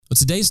Well,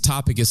 today's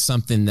topic is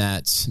something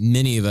that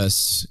many of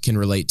us can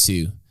relate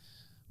to.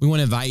 We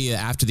want to invite you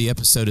after the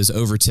episode is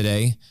over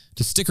today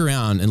to stick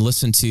around and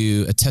listen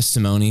to a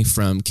testimony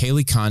from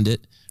Kaylee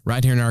Condit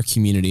right here in our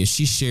community as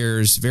she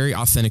shares very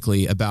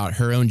authentically about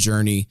her own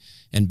journey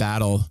and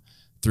battle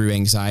through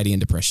anxiety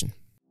and depression.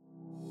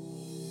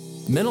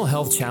 Mental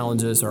health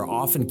challenges are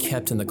often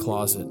kept in the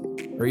closet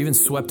or even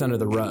swept under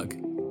the rug.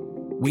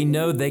 We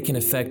know they can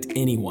affect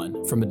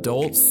anyone, from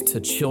adults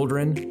to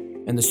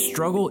children, and the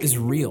struggle is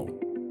real.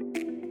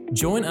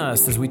 Join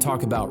us as we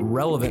talk about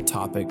relevant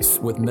topics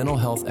with mental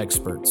health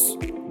experts.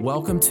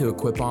 Welcome to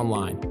Equip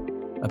Online,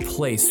 a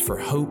place for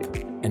hope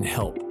and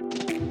help.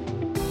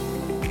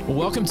 Well,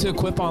 welcome to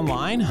Equip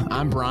Online.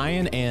 I'm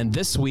Brian, and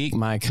this week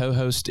my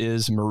co-host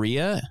is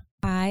Maria.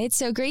 Hi, it's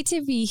so great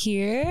to be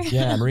here.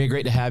 Yeah, Maria,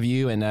 great to have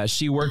you. And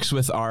she works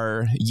with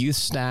our youth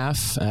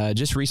staff,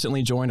 just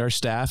recently joined our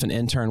staff and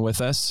intern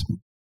with us.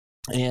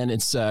 And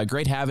it's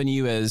great having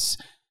you as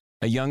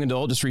a young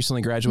adult, just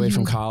recently graduated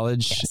from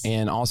college, yes.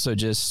 And also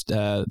just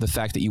the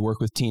fact that you work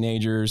with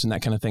teenagers and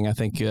that kind of thing. I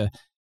think it'll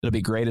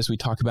be great as we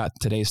talk about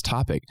today's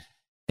topic.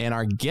 And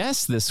our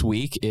guest this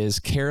week is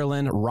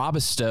Carolyn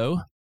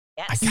Robistow.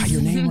 Yes. I got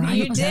your name right.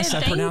 You did. Yes,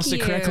 I pronounced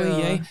it correctly.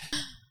 Yay.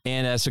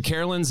 And so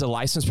Carolyn's a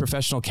licensed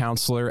professional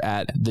counselor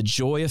at the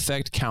Joy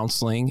Effect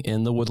Counseling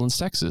in the Woodlands,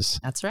 Texas.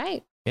 That's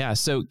right. Yeah.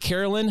 So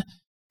Carolyn,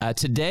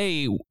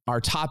 today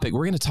our topic,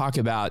 we're going to talk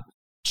about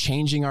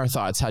changing our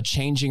thoughts, how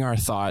changing our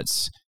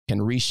thoughts can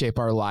reshape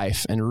our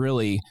life. And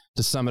really,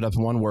 to sum it up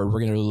in one word,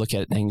 we're going to look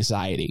at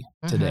anxiety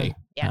today.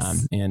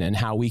 Yes. And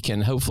how we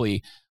can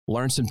hopefully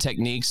learn some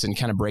techniques and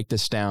kind of break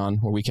this down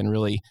where we can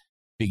really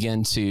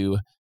begin to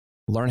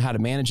learn how to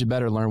manage it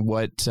better, learn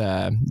what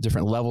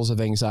different levels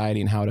of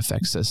anxiety and how it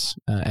affects us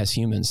as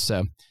humans.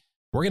 So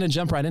we're going to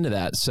jump right into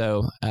that.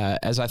 So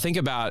as I think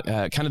about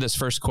kind of this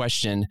first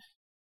question,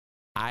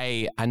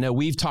 I know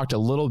we've talked a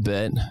little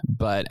bit,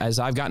 but as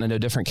I've gotten to know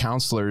different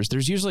counselors,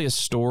 there's usually a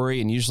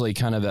story and usually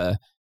kind of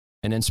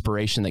an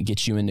inspiration that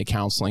gets you into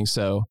counseling.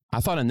 So I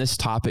thought on this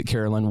topic,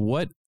 Carolyn,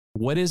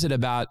 what is it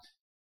about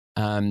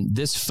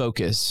this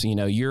focus? You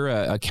know, you're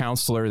a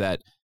counselor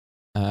that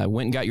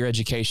went and got your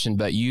education,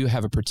 but you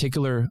have a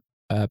particular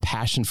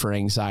passion for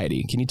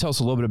anxiety. Can you tell us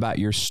a little bit about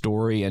your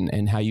story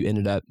and how you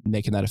ended up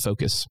making that a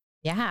focus?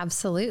 Yeah,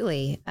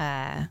 absolutely.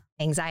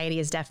 Anxiety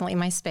is definitely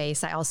my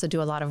space. I also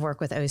do a lot of work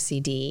with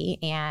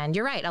OCD. And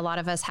you're right. A lot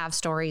of us have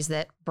stories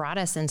that brought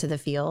us into the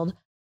field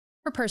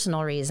for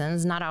personal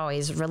reasons, not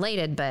always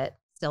related, but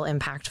still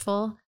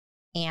impactful.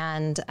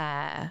 And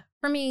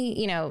for me,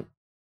 you know,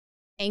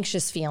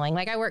 anxious feeling,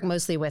 like I work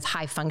mostly with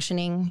high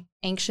functioning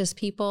anxious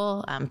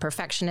people,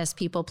 perfectionist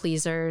people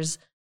pleasers.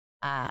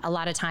 A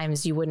lot of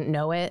times you wouldn't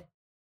know it,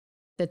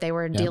 that they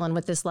were dealing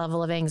with this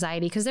level of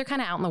anxiety because they're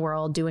kind of out in the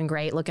world doing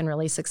great, looking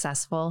really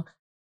successful.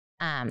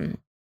 And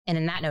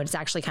in that note, it's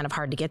actually kind of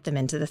hard to get them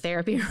into the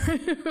therapy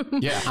room.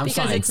 Yeah, I'm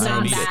because fine. it's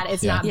not bad.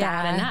 It's not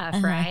Yeah. bad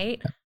enough,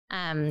 right?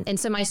 And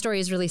so my story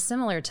is really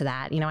similar to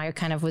that. You know, I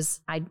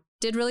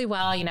did really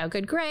well, you know,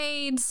 good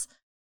grades.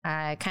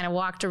 I kind of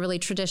walked a really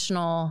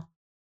traditional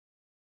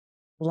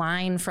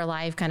line for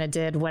life, kind of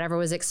did whatever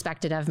was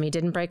expected of me,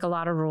 didn't break a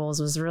lot of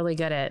rules, was really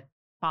good at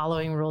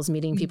following rules,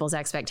 meeting people's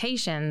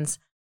expectations.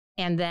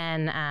 And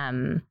then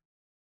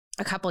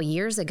a couple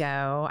years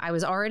ago, I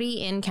was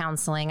already in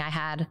counseling. I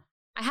had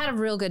a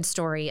real good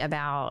story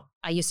about,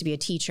 I used to be a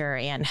teacher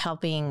and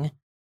helping.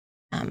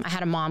 I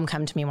had a mom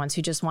come to me once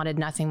who just wanted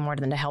nothing more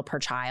than to help her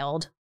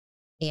child.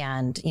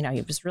 And, you know,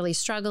 he was really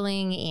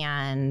struggling.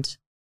 And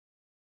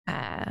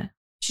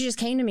she just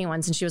came to me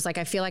once and she was like,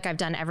 I feel like I've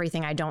done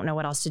everything. I don't know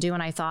what else to do.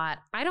 And I thought,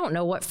 I don't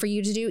know what for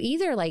you to do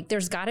either. Like,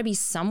 there's got to be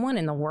someone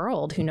in the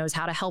world who knows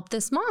how to help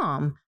this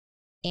mom.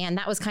 And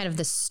that was kind of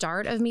the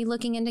start of me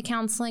looking into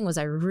counseling, was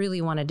I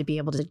really wanted to be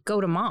able to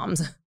go to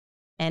moms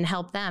and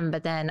help them.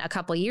 But then a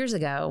couple of years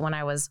ago, when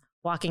I was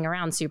walking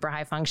around super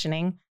high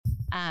functioning,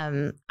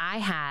 I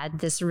had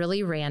this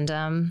really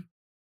random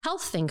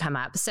health thing come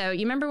up. So you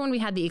remember when we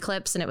had the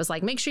eclipse and it was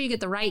like, make sure you get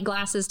the right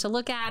glasses to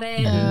look at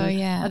it. Oh,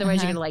 yeah. Otherwise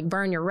you're going to like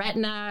burn your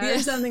retina or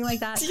something like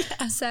that.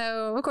 Yeah.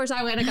 So of course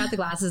I went and got the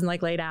glasses and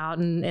like laid out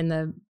in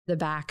the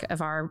back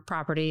of our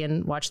property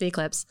and watched the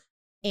eclipse.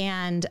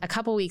 And a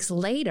couple weeks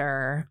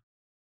later,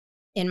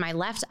 in my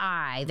left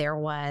eye, there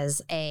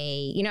was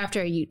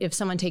if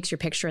someone takes your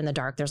picture in the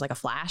dark, there's like a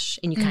flash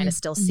and you kind of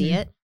still see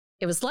it.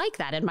 It was like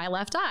that in my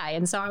left eye.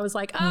 And so I was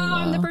like, wow.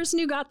 I'm the person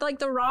who got like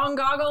the wrong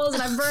goggles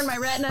and I've burned my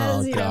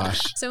retinas. Know?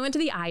 So I went to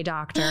the eye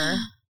doctor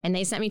and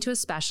they sent me to a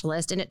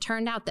specialist. And it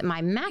turned out that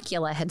my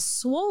macula had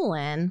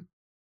swollen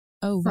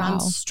from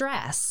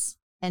stress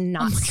and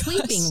not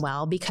sleeping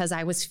well because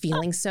I was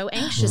feeling so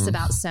anxious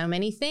about so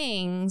many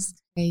things.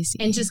 Crazy.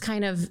 And just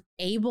kind of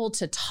able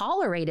to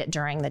tolerate it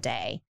during the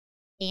day.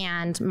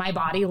 And my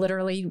body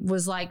literally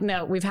was like,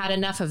 no, we've had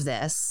enough of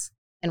this.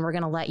 And we're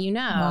going to let you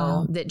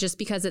know that just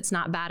because it's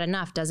not bad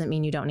enough doesn't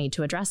mean you don't need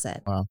to address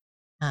it. Wow.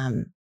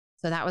 So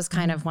that was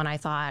kind of when I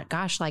thought,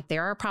 gosh, like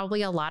there are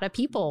probably a lot of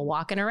people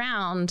walking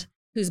around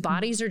whose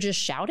bodies are just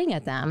shouting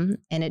at them,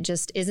 and it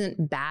just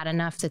isn't bad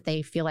enough that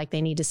they feel like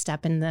they need to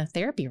step in the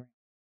therapy room.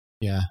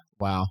 Yeah.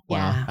 Wow.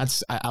 Yeah.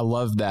 I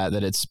love that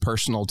it's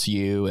personal to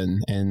you,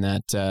 and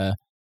that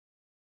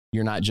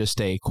you're not just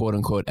a quote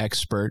unquote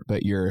expert,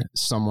 but you're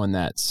someone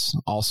that's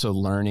also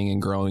learning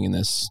and growing in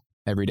this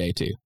every day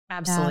too.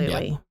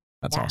 Absolutely. Yeah.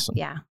 That's awesome.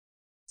 Yeah.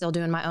 Still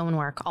doing my own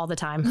work all the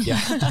time. Yeah.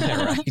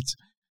 Right.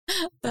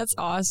 That's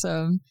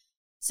awesome.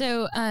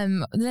 So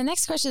the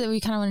next question that we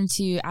kind of wanted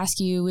to ask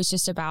you was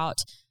just about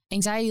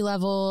anxiety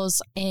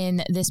levels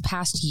in this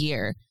past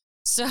year.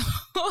 So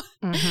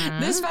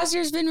this past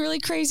year has been really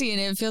crazy, and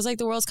it feels like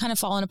the world's kind of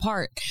fallen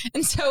apart.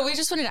 And so we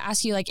just wanted to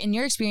ask you, like, in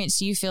your experience,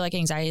 do you feel like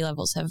anxiety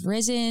levels have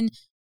risen?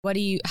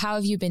 How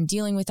have you been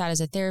dealing with that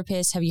as a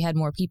therapist? Have you had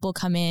more people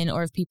come in,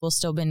 or have people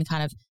still been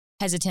kind of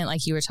hesitant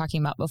like you were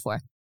talking about before?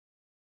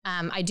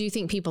 I do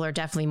think people are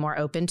definitely more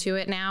open to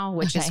it now,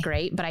 which is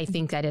great. But I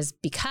think that is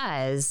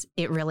because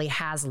it really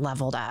has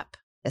leveled up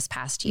this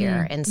past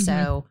year. And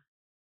so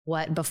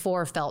what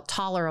before felt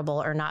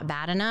tolerable or not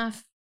bad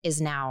enough is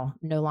now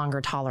no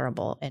longer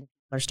tolerable. And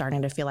people are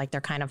starting to feel like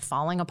they're kind of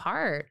falling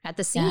apart at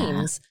the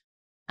seams.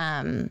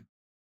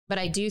 But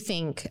I do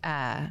think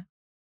the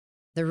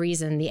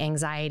reason the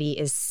anxiety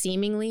is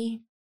seemingly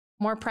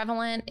more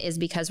prevalent is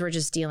because we're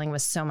just dealing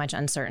with so much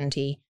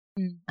uncertainty.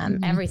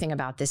 Everything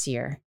about this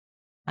year.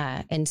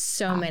 And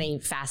so many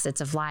facets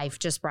of life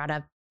just brought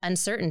up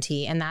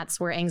uncertainty. And that's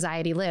where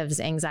anxiety lives.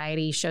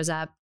 Anxiety shows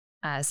up,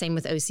 same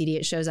with OCD,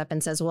 it shows up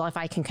and says, well, if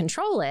I can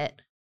control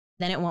it,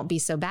 then it won't be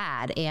so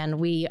bad. And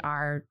we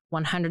are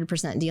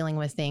 100% dealing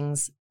with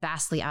things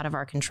vastly out of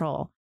our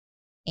control.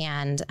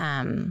 And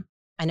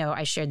I know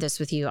I shared this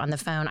with you on the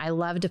phone. I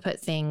love to put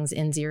things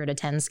in 0 to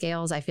 10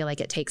 scales. I feel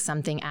like it takes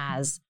something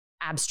as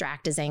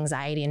abstract as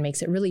anxiety and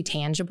makes it really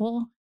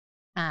tangible.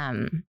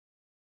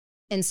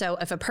 And so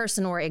if a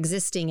person were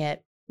existing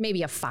at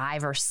maybe a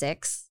 5 or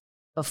 6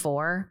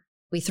 before,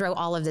 we throw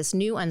all of this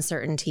new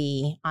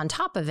uncertainty on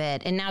top of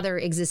it, and now they're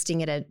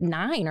existing at a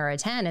 9 or a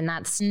 10, and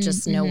that's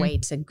just no way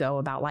to go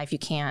about life. You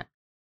can't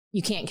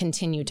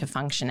continue to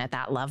function at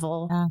that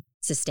level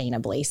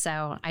sustainably.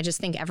 So I just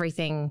think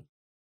everything,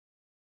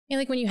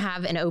 like when you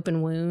have an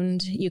open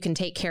wound, you can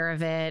take care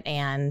of it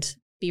and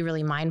be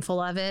really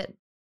mindful of it.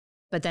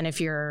 But then if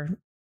you're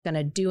going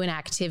to do an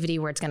activity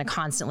where it's going to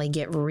constantly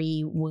get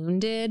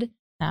re-wounded,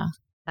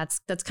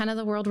 that's kind of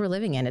the world we're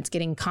living in. It's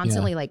getting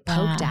constantly like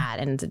poked at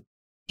and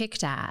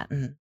picked at.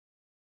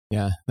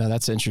 Yeah, no,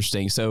 that's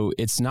interesting. So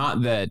it's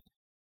not that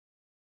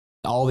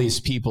all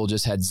these people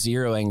just had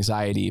zero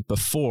anxiety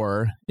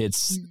before.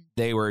 It's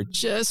they were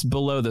just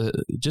below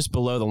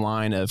the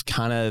line of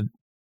kind of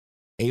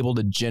able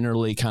to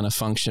generally kind of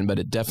function, but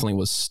it definitely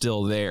was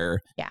still there.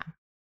 Yeah.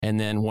 And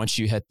then once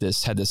you had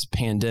this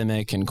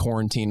pandemic and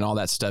quarantine and all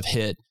that stuff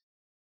hit,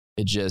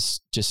 it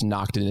just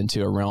knocked it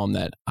into a realm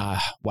that,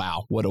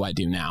 wow, what do I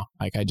do now?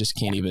 Like, I just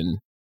can't even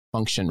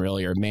function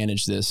really or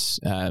manage this.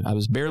 I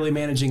was barely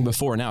managing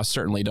before. Now I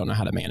certainly don't know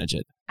how to manage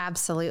it.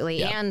 Absolutely.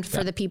 Yeah. And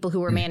for the people who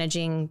were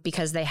managing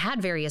because they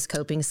had various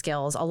coping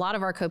skills, a lot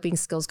of our coping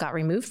skills got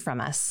removed from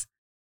us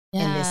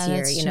in this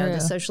year. You know, the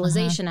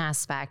socialization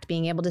aspect,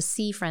 being able to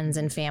see friends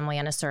and family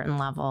on a certain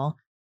level,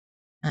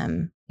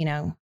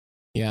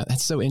 Yeah,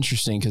 that's so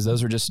interesting because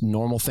those are just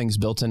normal things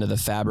built into the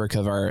fabric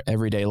of our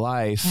everyday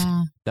life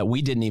that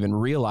we didn't even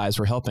realize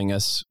were helping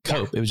us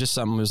cope. It was just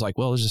something that was like,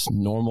 well, it was just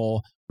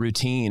normal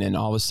routine. And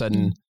all of a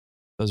sudden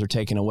those are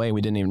taken away.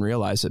 We didn't even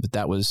realize it, but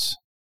that was,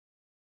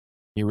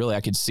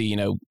 I could see,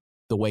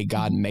 the way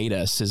God made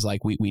us is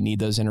like, we need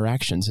those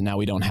interactions and now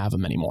we don't have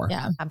them anymore.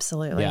 Yeah,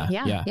 absolutely.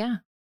 Yeah.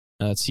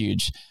 That's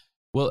huge.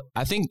 Well,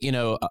 I think,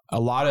 a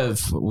lot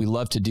of what we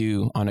love to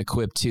do on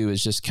Equip too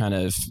is just kind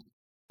of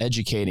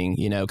educating,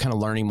 kind of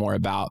learning more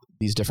about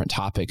these different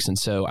topics. And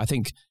so I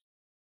think,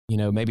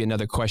 maybe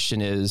another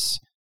question is,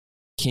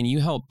 can you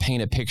help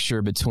paint a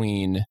picture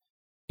between,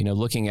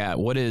 looking at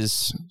what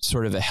is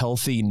sort of a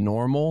healthy,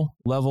 normal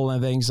level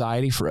of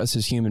anxiety for us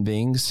as human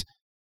beings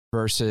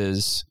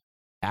versus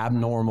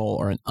abnormal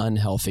or an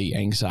unhealthy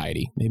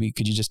anxiety? Maybe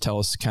could you just tell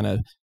us kind of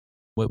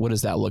what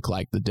does that look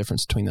like, the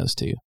difference between those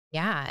two?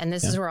 Yeah, and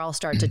this is where I'll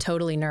start to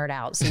totally nerd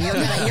out. So you're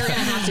gonna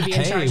have to be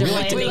in charge of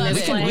landing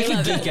this plane. We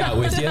can geek out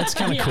with you. It's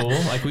kind of cool.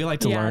 Like, we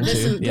like to learn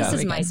too. This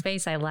is my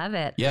space. I love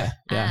it. Yeah.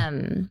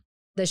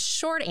 The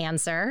short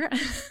answer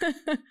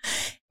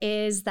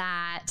is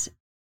that,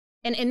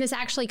 and this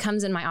actually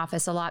comes in my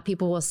office a lot.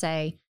 People will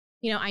say,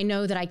 I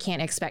know that I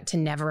can't expect to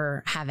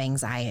never have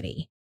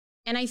anxiety.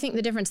 And I think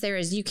the difference there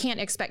is you can't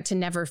expect to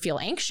never feel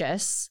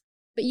anxious,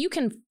 but you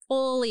can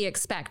fully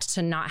expect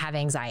to not have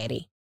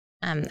anxiety.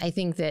 I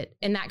think that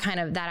in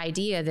that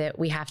idea that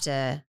we have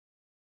to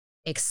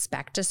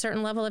expect a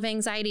certain level of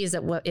anxiety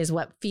is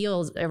what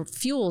fuels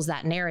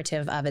that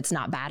narrative of it's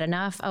not bad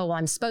enough. Oh, well,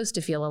 I'm supposed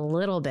to feel a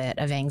little bit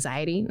of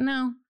anxiety.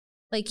 No,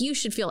 like, you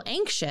should feel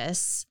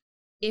anxious,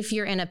 if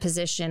you're in a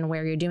position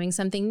where you're doing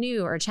something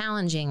new or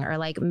challenging, or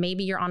like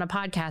maybe you're on a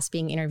podcast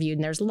being interviewed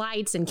and there's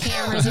lights and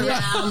cameras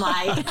around,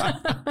 like,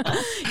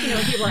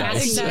 people are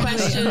asking you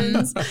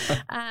questions.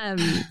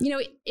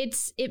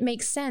 It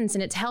makes sense,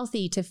 and it's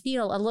healthy to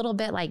feel a little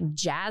bit like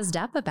jazzed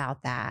up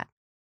about that.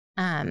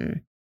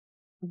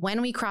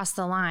 When we cross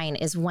the line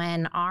is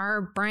when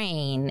our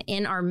brain,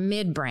 in our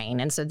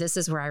midbrain, and so this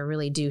is where I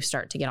really do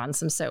start to get on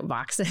some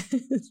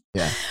soapboxes.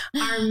 Yeah.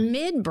 Our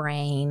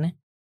midbrain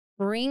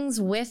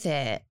brings with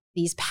it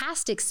these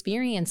past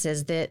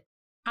experiences that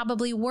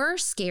probably were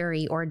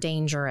scary or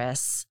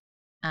dangerous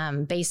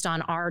based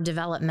on our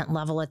development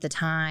level at the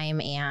time,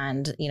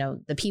 and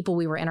the people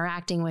we were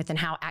interacting with and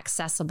how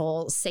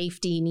accessible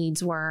safety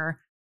needs were.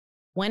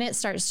 When it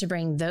starts to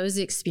bring those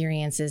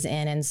experiences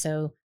in, and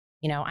so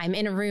I'm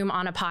in a room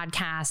on a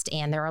podcast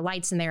and there are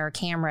lights and there are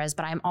cameras,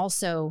 but I'm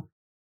also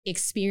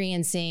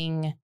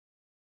experiencing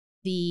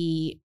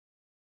the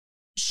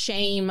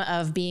shame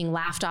of being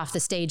laughed off the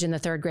stage in the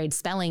third grade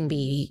spelling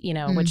bee,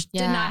 which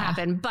did not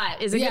happen,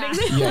 but is a good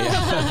example.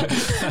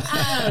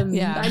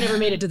 I never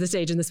made it to the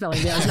stage in the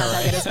spelling bee. I was not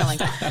that good at spelling.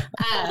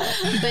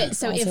 But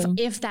so awesome.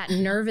 if that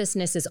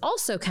nervousness is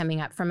also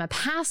coming up from a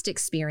past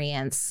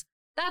experience,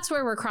 that's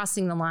where we're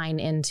crossing the line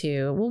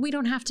into, well, we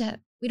don't have to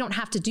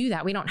do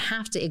that. We don't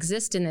have to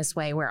exist in this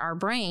way where our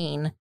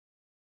brain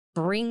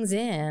brings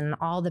in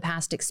all the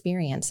past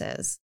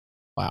experiences.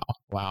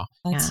 Wow.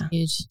 That's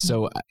huge.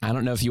 So I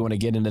don't know if you want to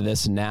get into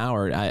this now,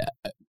 or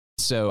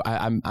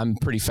I'm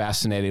pretty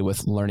fascinated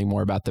with learning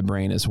more about the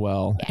brain as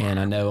well. Yeah. And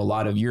I know a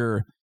lot of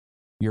your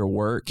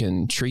work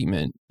and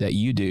treatment that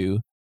you do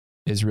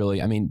is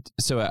really,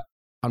 so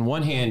on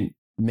one hand,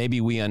 maybe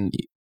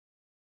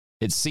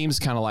it seems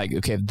kind of like,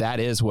 okay, if that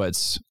is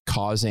what's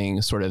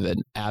causing sort of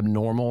an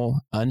abnormal,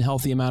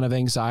 unhealthy amount of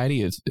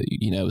anxiety, if,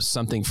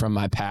 something from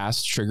my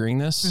past triggering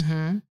this.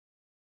 Mm-hmm.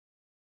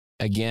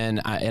 Again,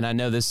 I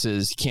know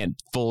you can't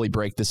fully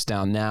break this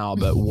down now,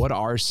 but what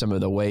are some of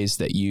the ways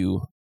that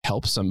you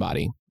help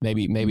somebody?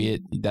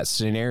 Maybe that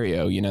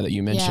scenario, that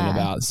you mentioned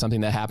about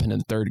something that happened in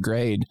third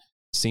grade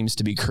seems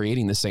to be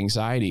creating this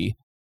anxiety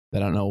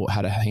that I don't know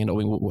how to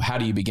handle. How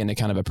do you begin to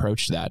kind of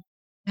approach that,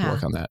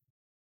 work on that?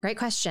 Great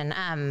question.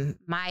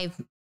 My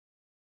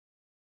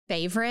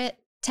favorite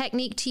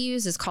technique to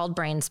use is called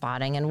brain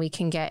spotting, and we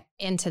can get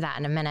into that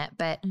in a minute.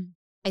 But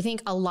I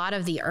think a lot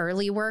of the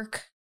early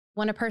work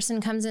when a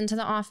person comes into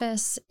the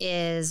office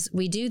is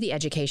we do the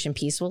education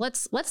piece. Well,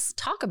 let's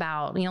talk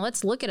about,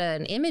 let's look at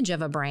an image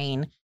of a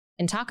brain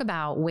and talk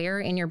about where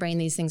in your brain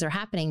these things are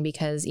happening.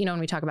 Because, when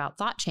we talk about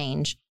thought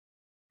change,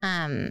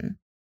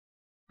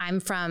 I'm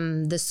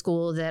from the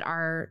school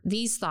that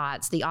these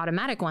thoughts, the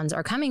automatic ones,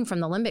 are coming from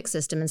the limbic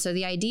system. And so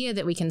the idea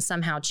that we can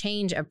somehow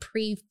change a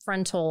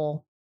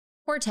prefrontal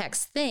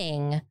cortex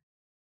thing,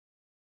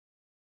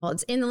 well,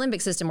 it's in the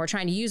limbic system. We're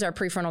trying to use our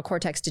prefrontal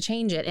cortex to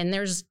change it. And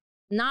there's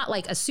not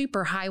like a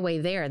super highway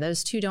there.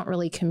 Those two don't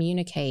really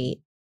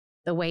communicate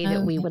the way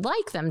that we would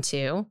like them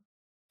to.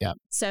 Yeah.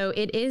 So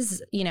it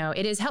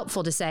is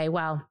helpful to say,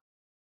 well,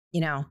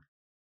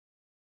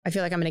 I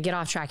feel like I'm going to get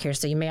off track here,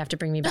 so you may have to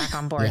bring me back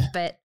on board.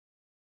 But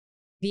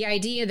the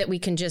idea that we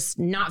can just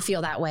not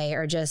feel that way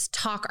or just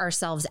talk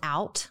ourselves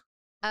out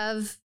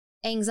of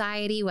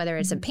anxiety, whether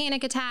it's a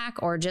panic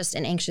attack or just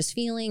an anxious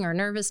feeling or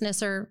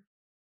nervousness or,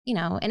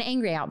 an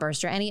angry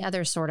outburst or any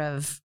other sort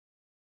of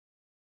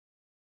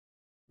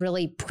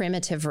really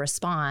primitive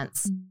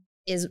response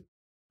is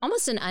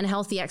almost an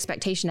unhealthy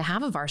expectation to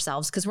have of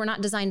ourselves, because we're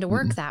not designed to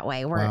work that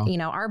way. We're,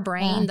 our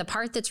brain, the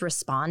part that's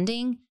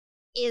responding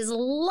is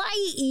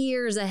light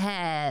years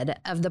ahead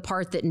of the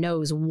part that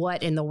knows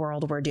what in the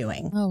world we're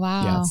doing. Oh,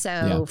 wow. Yeah.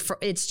 So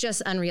it's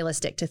just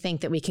unrealistic to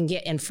think that we can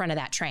get in front of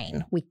that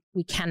train.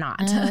 We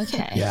cannot.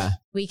 Okay. Yeah.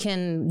 We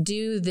can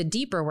do the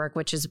deeper work,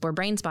 which is where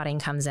brain spotting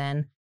comes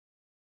in.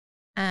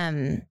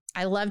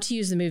 I love to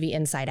use the movie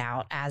Inside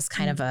Out as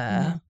kind of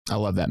a... I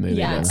love that movie.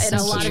 Yeah, and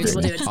a lot of people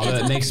do it. Although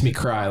it makes me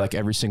cry like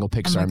every single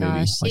Pixar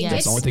movie. Like,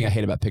 that's the only thing I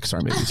hate about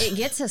Pixar movies. It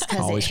gets us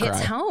because it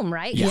hits home,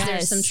 right? Because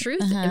there's some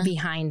truth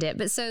behind it.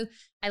 But so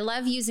I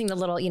love using the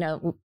little,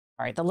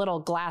 the little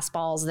glass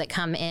balls that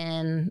come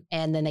in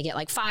and then they get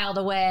like filed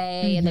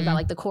away and they've got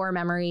like the core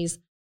memories.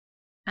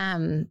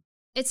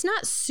 It's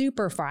not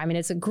super far.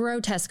 It's a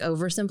grotesque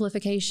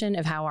oversimplification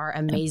of how our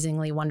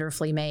amazingly,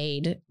 wonderfully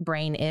made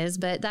brain is.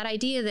 But that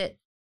idea that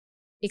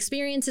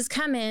experiences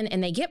come in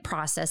and they get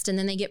processed and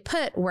then they get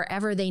put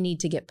wherever they need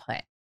to get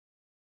put.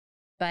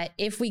 But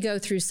if we go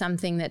through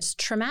something that's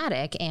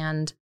traumatic,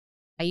 and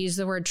I use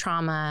the word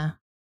trauma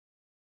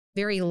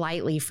very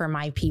lightly for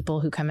my people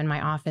who come in my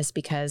office,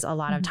 because a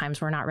lot of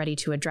times we're not ready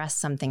to address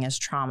something as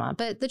trauma.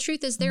 But the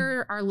truth is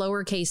there are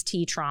lowercase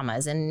t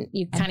traumas, and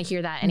you kind of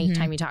hear that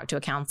anytime you talk to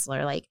a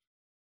counselor. Like,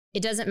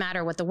 it doesn't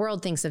matter what the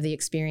world thinks of the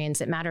experience.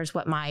 It matters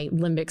what my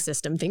limbic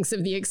system thinks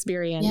of the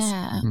experience.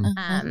 Yeah.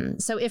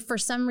 So if for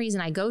some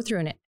reason I go through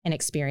an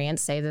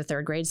experience, say the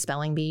third grade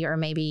spelling bee, or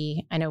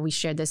maybe, I know we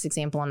shared this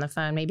example on the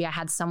phone, maybe I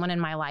had someone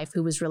in my life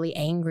who was really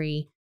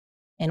angry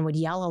and would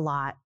yell a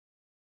lot.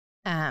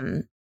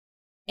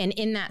 And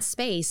in that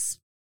space,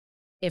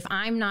 if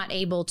I'm not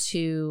able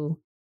to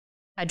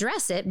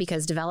address it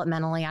because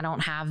developmentally I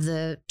don't have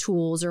the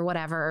tools or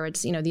whatever, or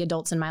it's, the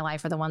adults in my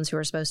life are the ones who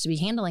are supposed to be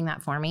handling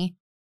that for me,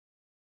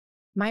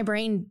 my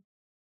brain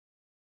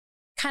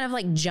kind of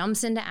like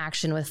jumps into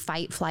action with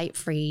fight, flight,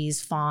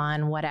 freeze,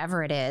 fawn,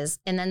 whatever it is.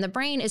 And then the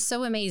brain is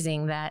so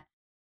amazing that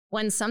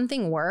when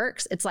something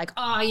works, it's like,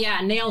 oh yeah,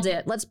 nailed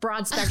it. Let's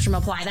broad spectrum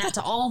apply that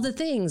to all the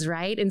things,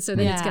 right? And so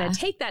then it's going to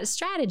take that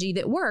strategy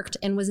that worked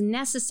and was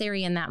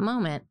necessary in that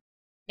moment,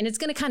 and it's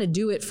going to kind of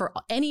do it for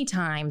any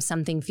time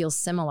something feels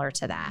similar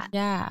to that.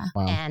 Yeah.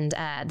 Wow. And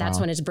that's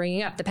when it's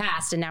bringing up the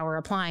past, and now we're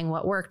applying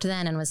what worked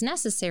then and was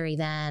necessary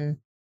then,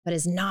 but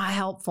is not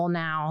helpful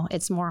now.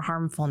 It's more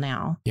harmful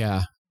now.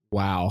 Yeah.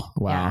 Wow.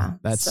 Yeah,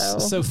 That's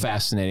so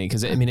fascinating,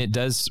 because it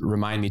does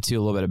remind me too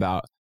a little bit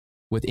about,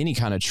 with any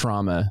kind of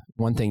trauma,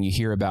 one thing you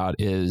hear about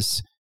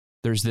is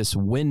there's this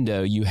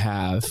window you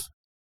have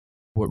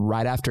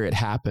right after it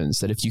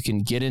happens, that if you can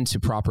get into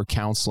proper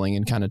counseling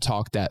and kind of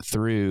talk that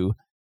through,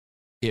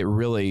 it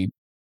really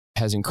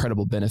has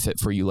incredible benefit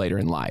for you later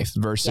in life,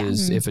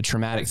 versus if a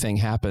traumatic thing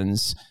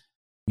happens,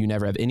 you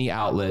never have any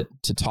outlet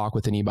to talk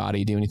with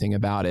anybody, do anything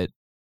about it.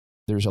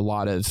 There's a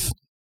lot of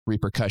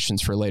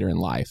repercussions for later in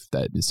life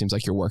that it seems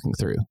like you're working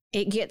through.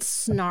 It gets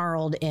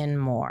snarled in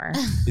more.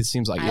 It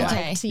seems like, I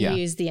like to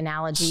use the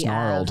analogy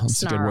snarled. of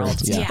That's a good word.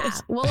 Yeah.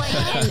 Well,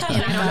 and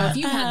I don't know if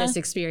you've had this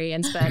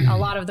experience, but a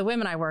lot of the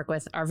women I work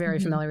with are very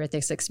familiar with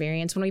this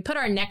experience. When we put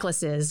our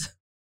necklaces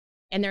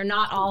and they're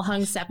not all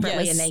hung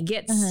separately and they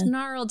get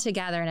snarled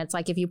together, and it's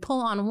like if you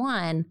pull on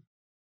one,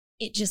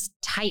 it just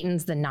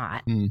tightens the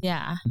knot.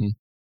 Yeah.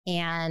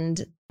 And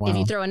if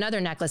you throw another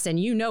necklace in,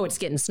 it's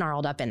getting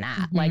snarled up in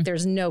that. Like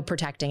there's no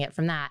protecting it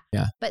from that.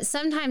 Yeah. But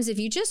sometimes if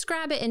you just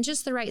grab it in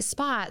just the right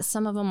spot,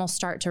 some of them will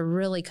start to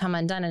really come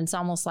undone. And it's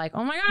almost like,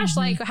 oh my gosh,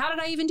 like how did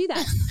I even do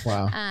that?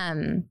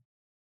 Wow.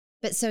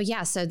 But so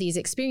these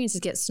experiences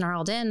get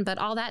snarled in, but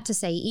all that to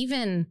say,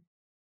 even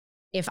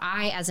if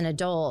I, as an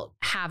adult,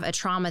 have a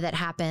trauma that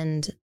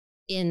happened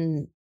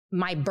in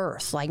my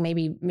birth, like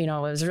maybe, it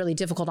was really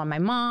difficult on my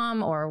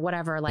mom or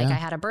whatever, like I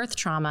had a birth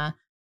trauma,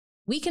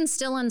 we can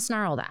still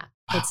unsnarl that.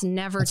 It's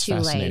never too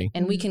late.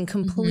 And we can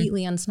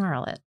completely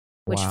unsnarl it,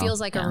 which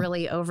feels like a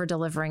really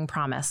over-delivering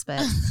promise,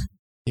 but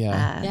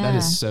that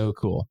is so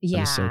cool.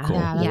 That is so cool.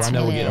 I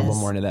know we'll get a little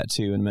more into that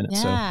too in a minute.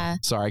 So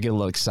sorry, I get a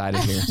little excited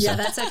here. Yeah,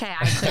 that's okay.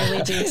 I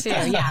clearly do too.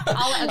 Yeah.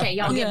 Okay,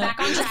 y'all get back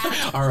on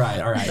track. All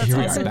right. Here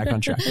we are, back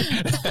on track.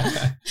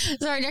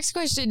 So our next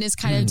question is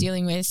kind of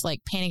dealing with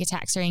like panic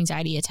attacks or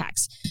anxiety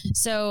attacks.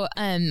 So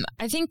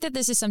I think that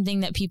this is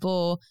something that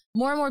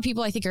more and more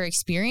people I think are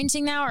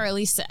experiencing now, or at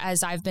least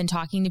as I've been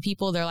talking to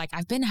people, they're like,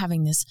 I've been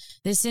having this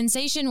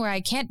sensation where I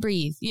can't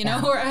breathe,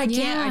 or I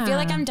feel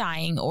like I'm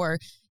dying, or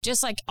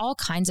just like all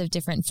kinds of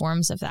different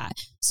forms of that.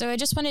 So I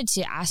just wanted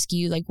to ask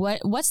you, like,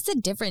 what's the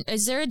difference?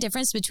 Is there a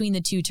difference between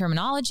the two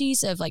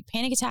terminologies of like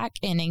panic attack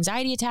and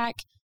anxiety attack?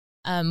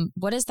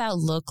 What does that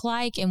look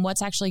like, and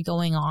what's actually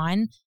going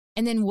on?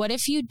 And then what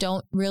if you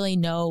don't really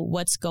know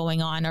what's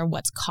going on or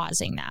what's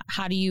causing that?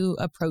 How do you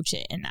approach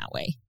it in that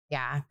way?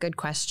 Yeah, good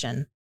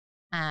question.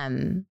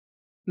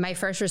 My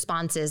first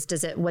response is,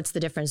 what's the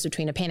difference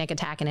between a panic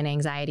attack and an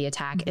anxiety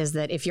attack? Is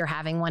that if you're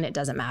having one, it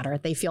doesn't matter.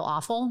 They feel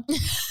awful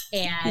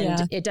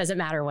and it doesn't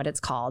matter what it's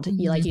called.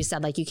 Like you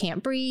said, like you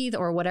can't breathe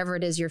or whatever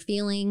it is you're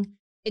feeling,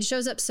 it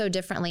shows up so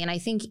differently. And I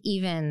think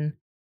even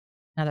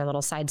another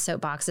little side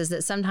soapbox is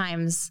that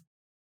sometimes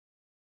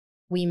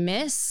we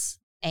miss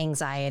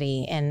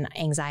anxiety and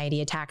anxiety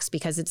attacks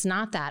because it's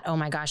not that, oh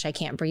my gosh, I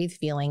can't breathe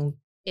feeling.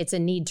 It's a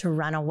need to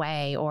run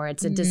away, or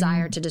it's a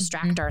desire to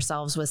distract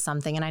ourselves with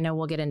something. And I know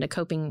we'll get into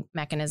coping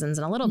mechanisms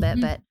in a little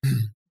bit, but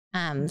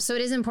so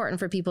it is important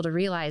for people to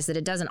realize that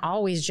it doesn't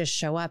always just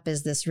show up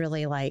as this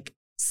really like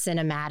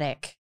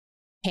cinematic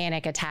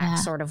panic attack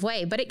sort of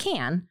way, but it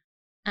can.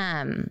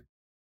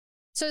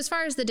 So as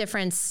far as the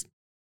difference,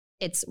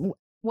 it's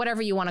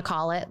whatever you want to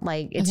call it.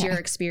 Like it's your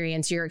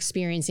experience. You're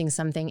experiencing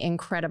something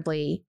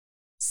incredibly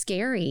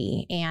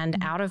scary and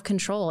out of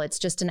control. It's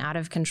just an out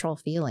of control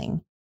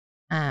feeling.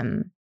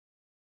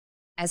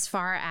 As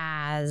far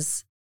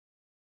as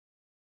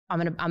I'm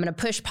going to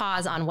push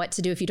pause on what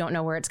to do if you don't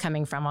know where it's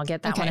coming from. I'll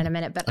get that one in a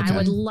minute, but I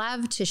would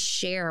love to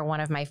share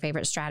one of my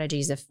favorite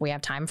strategies if we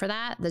have time for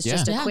that. That's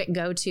just a quick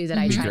go-to that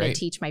I try to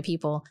teach my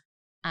people.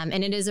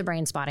 And it is a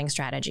brain spotting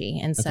strategy.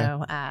 And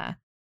so,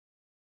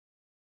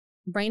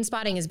 brain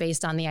spotting is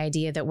based on the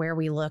idea that where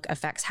we look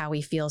affects how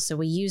we feel. So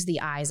we use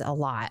the eyes a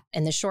lot.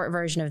 And the short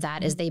version of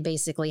that is they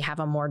basically have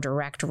a more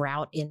direct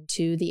route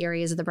into the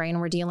areas of the brain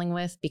we're dealing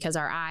with, because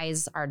our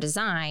eyes are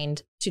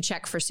designed to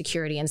check for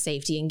security and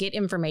safety and get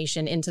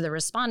information into the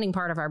responding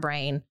part of our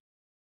brain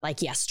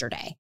like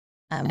yesterday.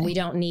 We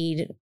don't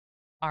need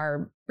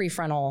our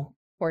prefrontal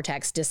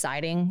cortex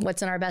deciding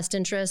what's in our best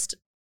interest,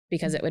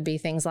 because it would be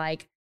things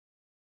like,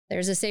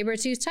 there's a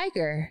saber-toothed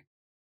tiger.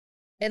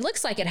 It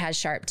looks like it has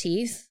sharp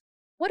teeth.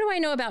 What do I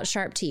know about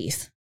sharp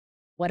teeth?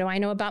 what do I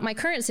know about my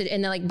current situation?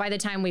 And then like by the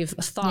time we've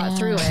thought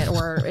through it,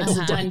 or it's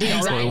a done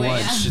deal,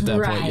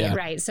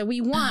 right? So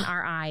we want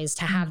our eyes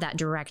to have that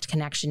direct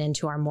connection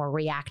into our more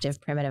reactive,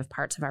 primitive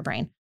parts of our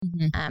brain.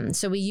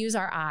 So we use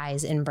our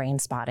eyes in brain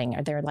spotting.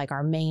 They're like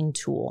our main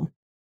tool.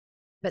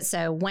 But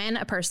so when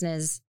a person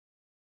is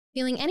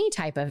feeling any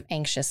type of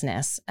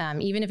anxiousness,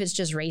 even if it's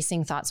just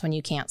racing thoughts when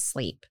you can't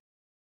sleep,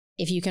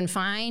 if you can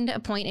find a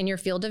point in your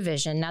field of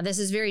vision, now this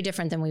is very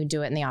different than we would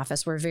do it in the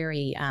office. We're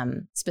very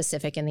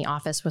specific in the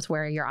office with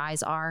where your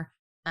eyes are,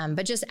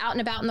 but just out and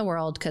about in the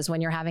world, because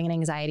when you're having an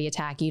anxiety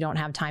attack, you don't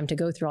have time to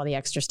go through all the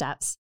extra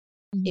steps.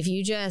 If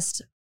you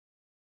just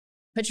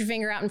put your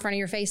finger out in front of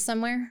your face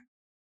somewhere,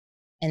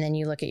 and then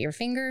you look at your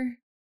finger,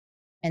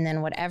 and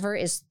then whatever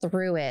is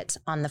through it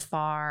on the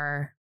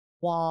far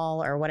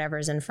wall or whatever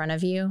is in front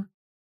of you,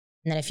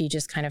 and then if you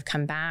just kind of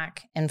come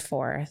back and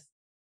forth,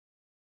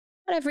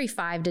 every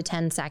 5 to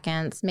 10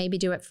 seconds, maybe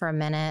do it for a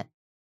minute.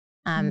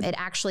 It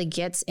actually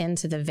gets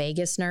into the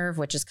vagus nerve,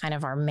 which is kind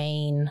of our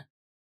main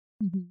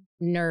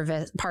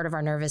nervous part of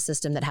our nervous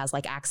system that has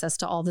like access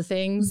to all the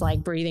things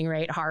like breathing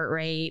rate, heart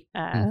rate,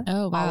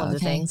 all of the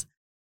things,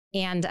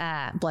 and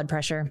blood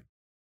pressure.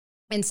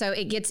 And so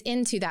it gets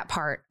into that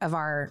part of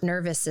our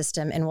nervous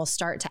system and will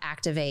start to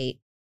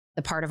activate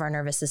the part of our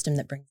nervous system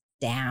that brings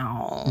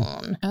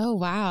down. Oh,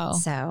 wow.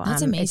 So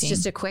that's amazing. It's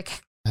just a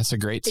quick. That's a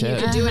great tip.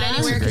 You can do it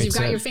anywhere because you've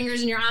got your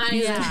fingers in your eyes.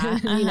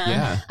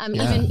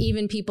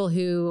 Even people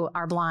who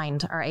are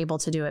blind are able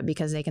to do it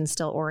because they can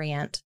still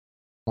orient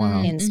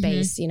in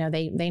space. You know,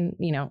 they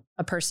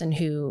a person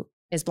who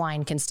is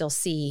blind can still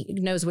see,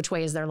 knows which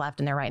way is their left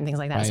and their right and things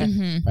like that. So,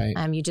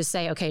 you just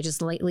say, okay,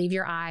 just leave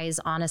your eyes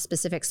on a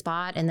specific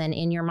spot, and then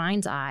in your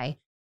mind's eye,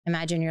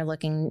 imagine you're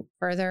looking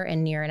further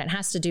and near, and it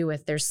has to do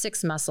with there's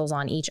 6 muscles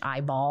on each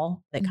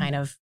eyeball that kind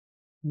of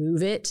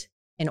move it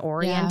and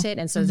orient it.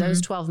 And so those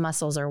 12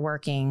 muscles are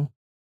working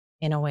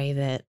in a way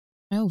that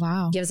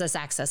gives us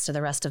access to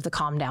the rest of the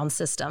calm down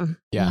system.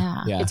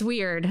 It's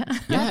weird.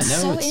 That's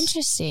so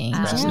interesting.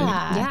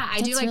 I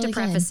do like to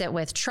preface it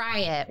with try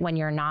it when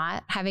you're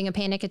not having a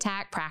panic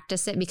attack,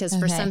 practice it, because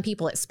for some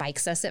people it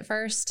spikes us at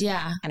first.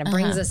 And it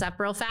brings us up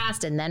real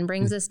fast and then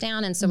brings us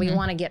down. And so we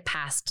want to get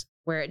past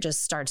where it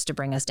just starts to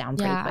bring us down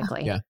pretty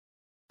quickly.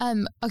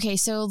 Okay,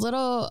 so a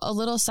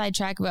little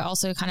sidetrack, but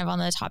also kind of on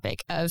the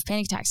topic of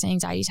panic attacks and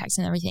anxiety attacks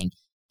and everything.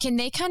 Can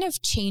they kind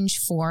of change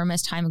form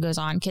as time goes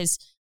on? Because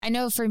I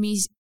know for me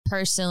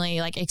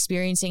personally, like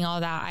experiencing all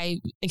that, I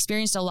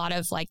experienced a lot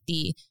of like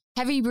the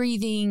heavy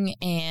breathing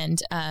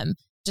and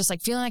just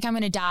like feeling like I'm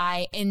going to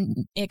die.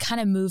 And it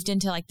kind of moved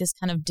into like this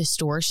kind of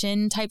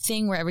distortion type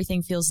thing where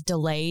everything feels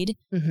delayed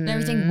and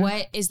everything.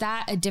 What is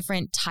that a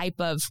different type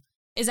of,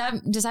 does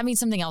that mean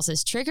something else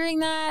is triggering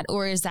that?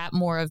 Or is that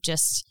more of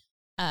just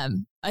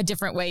a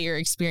different way you're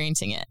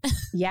experiencing it?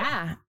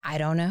 I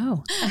don't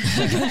know.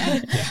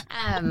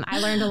 I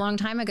learned a long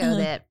time ago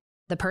that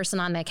the person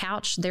on the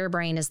couch, their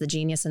brain is the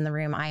genius in the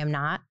room. I am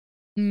not.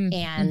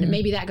 And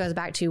maybe that goes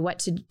back to what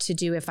to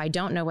do if I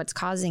don't know what's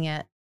causing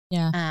it.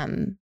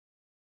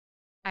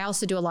 I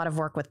also do a lot of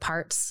work with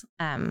parts,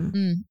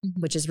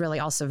 which is really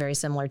also very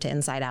similar to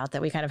Inside Out,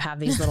 that we kind of have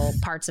these little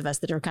parts of us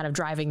that are kind of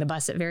driving the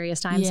bus at various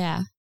times.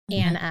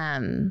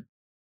 And,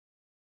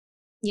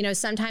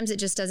 sometimes it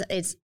just doesn't,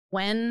 it's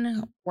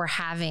when we're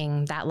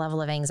having that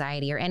level of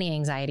anxiety or any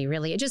anxiety,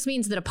 really, it just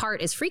means that a part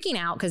is freaking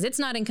out because it's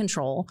not in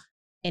control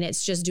and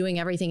it's just doing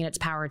everything in its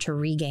power to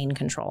regain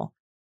control.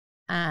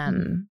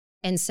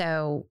 And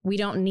so we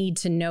don't need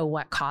to know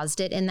what caused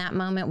it in that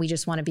moment. We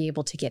just want to be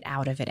able to get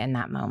out of it in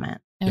that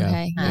moment.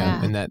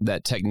 And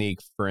that technique,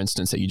 for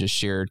instance, that you just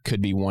shared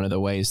could be one of the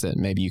ways that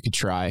maybe you could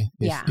try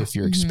if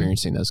you're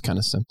experiencing those kind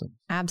of symptoms.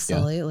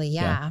 Absolutely.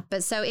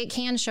 But so it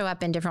can show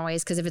up in different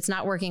ways, because if it's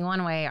not working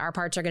one way, our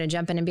parts are going to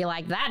jump in and be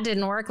like, that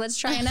didn't work. Let's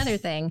try another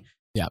thing.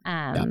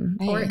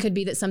 Or it could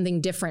be that something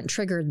different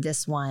triggered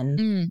this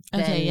one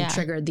than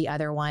triggered the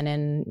other one.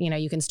 And,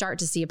 you can start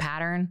to see a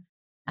pattern,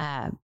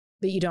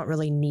 but you don't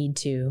really need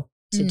to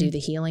do the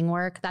healing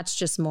work. That's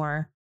just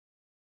more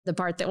the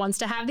part that wants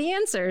to have the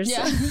answers.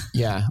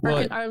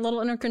 Well, our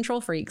little inner control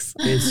freaks.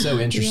 It's so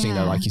interesting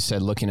though, like you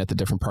said, looking at the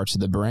different parts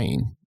of the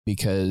brain,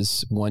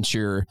 because once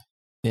you're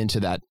into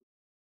that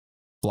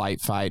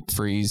flight, fight,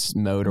 freeze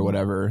mode or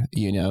whatever,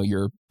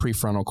 your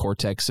prefrontal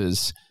cortex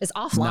is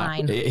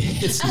offline.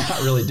 It's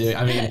not really doing,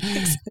 I mean,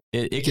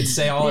 it could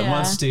say all it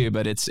wants to,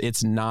 but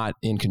it's not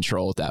in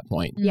control at that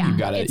point.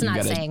 It's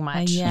not saying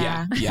much.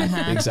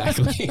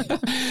 Exactly.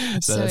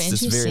 So that's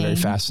just very, very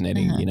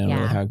fascinating,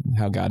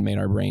 how God made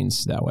our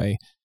brains that way.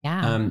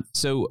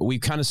 So we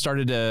kind of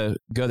started to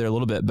go there a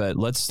little bit, but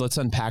let's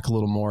unpack a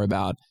little more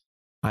about,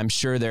 I'm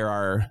sure there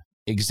are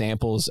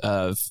examples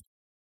of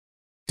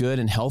good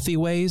and healthy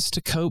ways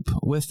to cope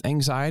with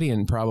anxiety,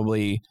 and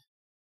probably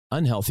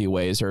unhealthy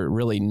ways or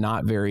really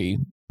not very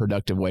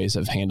productive ways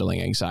of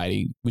handling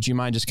anxiety. Would you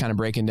mind just kind of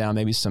breaking down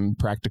maybe some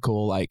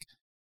practical, like,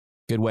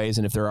 good ways?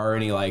 And if there are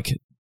any like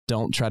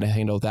don't try to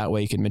handle it that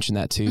way, you can mention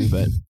that too,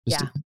 but just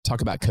to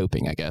talk about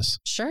coping, I guess.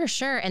 Sure.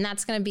 And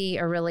that's going to be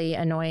a really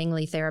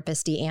annoyingly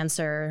therapist-y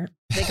answer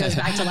that goes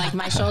back to like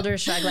my shoulder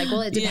shrug. Like,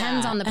 well, it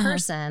depends on the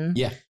person.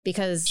 Yeah.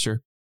 Because,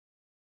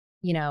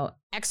 you know,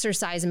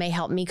 exercise may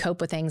help me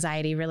cope with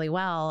anxiety really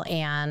well.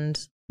 And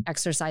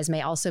exercise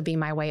may also be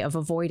my way of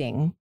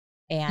avoiding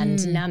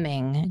and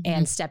numbing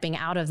and stepping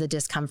out of the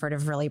discomfort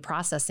of really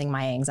processing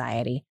my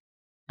anxiety.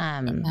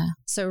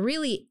 So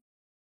really,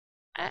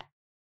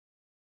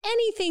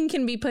 anything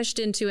can be pushed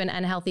into an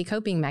unhealthy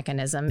coping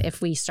mechanism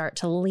if we start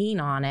to lean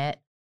on it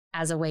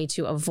as a way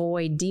to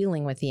avoid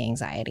dealing with the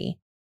anxiety.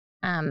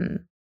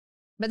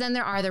 But then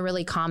there are the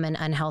really common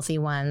unhealthy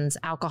ones.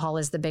 Alcohol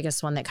is the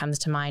biggest one that comes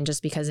to mind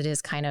just because it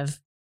is kind of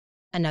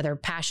another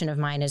passion of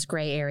mine is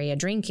gray area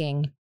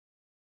drinking.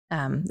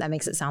 That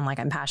makes it sound like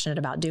I'm passionate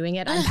about doing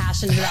it. I'm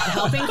passionate about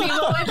helping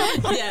people with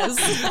it.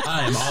 Yes.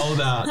 I'm all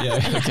about,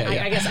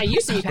 I guess I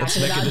used to be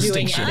passionate about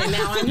doing it, and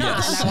now I'm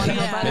not. And I want to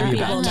help other maybe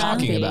people about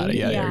talking about it.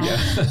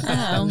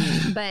 Yeah.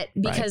 But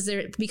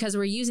because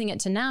we're using it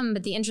to numb,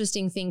 but the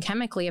interesting thing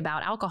chemically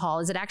about alcohol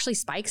is it actually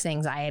spikes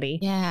anxiety.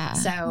 Yeah.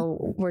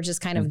 So we're just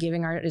kind of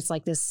giving it's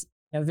like this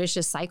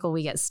vicious cycle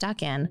we get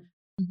stuck in.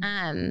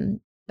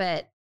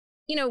 But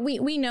you know,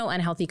 we know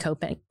unhealthy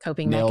coping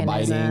nail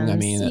mechanisms. Biting, I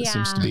mean, that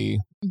seems to be.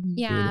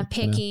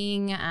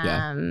 Picking,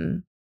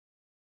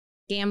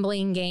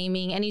 gambling,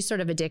 gaming, any sort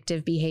of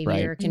addictive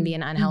behavior can be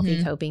an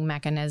unhealthy coping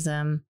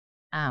mechanism.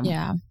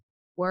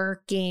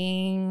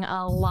 Working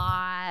a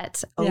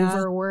lot,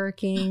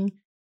 overworking,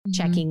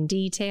 checking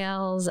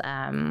details,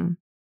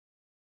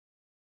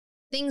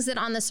 things that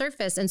on the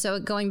surface. And so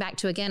going back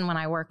to, again, when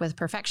I work with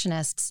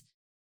perfectionists,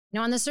 you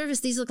know, on the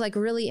surface, these look like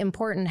really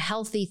important,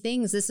 healthy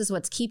things. This is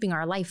what's keeping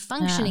our life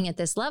functioning at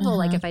this level.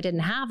 Like if I didn't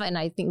have, and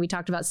I think we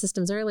talked about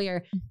systems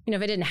earlier, you know,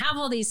 if I didn't have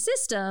all these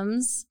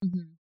systems,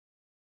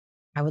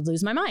 I would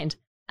lose my mind.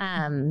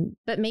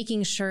 But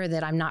making sure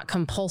that I'm not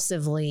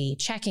compulsively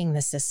checking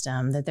the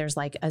system, that there's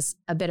like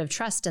a bit of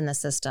trust in the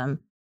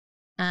system.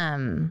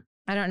 I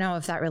don't know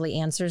if that really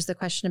answers the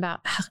question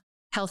about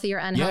healthy or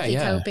unhealthy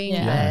coping,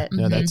 but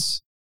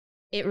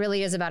it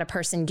really is about a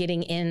person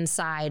getting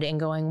inside and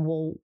going,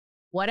 well,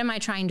 what am I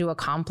trying to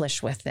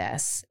accomplish with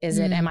this? Is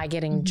it, am I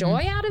getting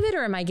joy out of it,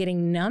 or am I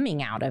getting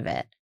numbing out of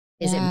it?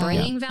 Is it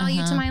bringing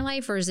value to my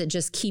life, or is it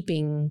just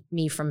keeping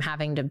me from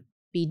having to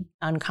be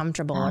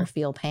uncomfortable or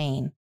feel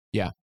pain?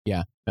 Yeah.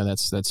 No,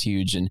 that's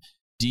huge. And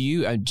do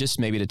you, just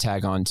maybe to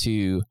tag on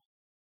too,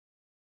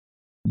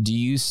 do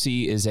you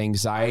see is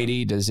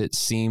anxiety, does it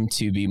seem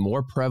to be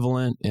more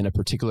prevalent in a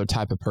particular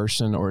type of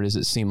person, or does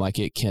it seem like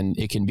it can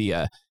be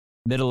a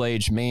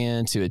middle-aged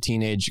man to a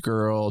teenage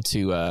girl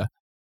to a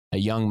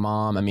young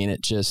mom? I mean,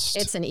 it's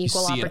an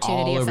equal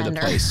opportunity all over the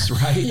place,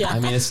 right? I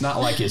mean, it's not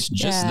like it's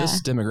just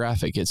this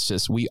demographic. It's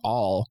just, we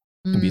all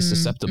can be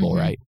susceptible,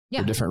 right?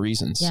 For different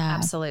reasons. Yeah,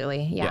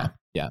 absolutely. Yeah.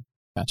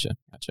 Gotcha.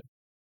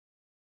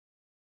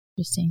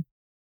 Interesting.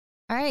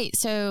 All right.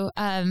 So,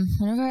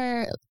 one of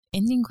our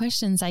ending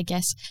questions, I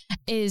guess,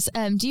 is,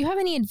 do you have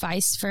any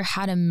advice for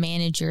how to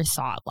manage your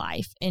thought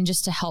life and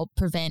just to help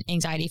prevent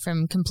anxiety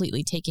from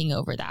completely taking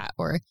over that?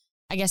 Or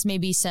I guess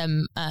maybe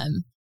some,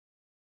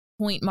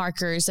 point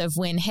markers of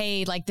when,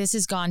 hey, like this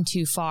has gone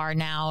too far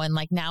now, and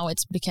like now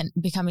it's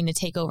becoming to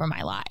take over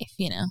my life,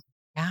 you know?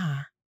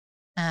 Yeah.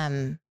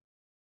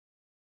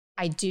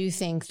 I do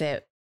think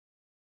that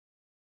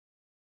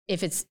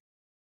if it's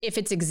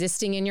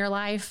existing in your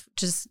life,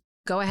 just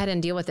go ahead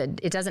and deal with it.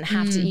 It doesn't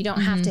have to, you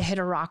don't have to hit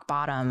a rock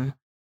bottom.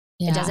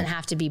 It doesn't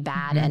have to be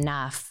bad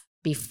enough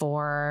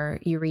before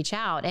you reach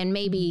out. And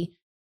maybe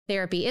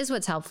therapy is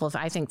what's helpful.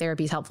 I think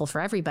therapy is helpful for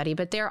everybody,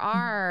 but there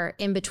are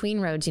in between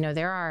roads. You know,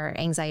 there are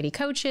anxiety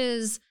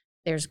coaches,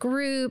 there's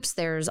groups,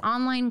 there's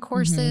online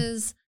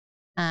courses.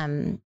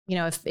 You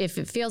know, if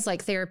it feels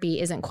like therapy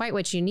isn't quite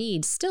what you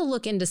need, still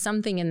look into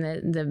something in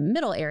the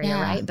middle area,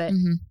 right? But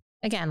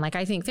again, like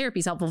I think therapy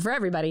is helpful for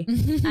everybody.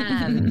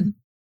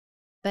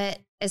 But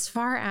as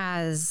far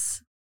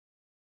as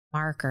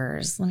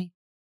markers,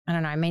 I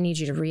don't know, I may need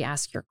you to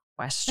re-ask your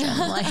question.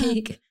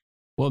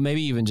 Well,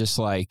 maybe even just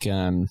like,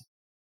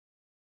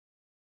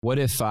 what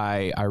if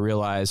I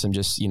realize I'm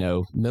just, you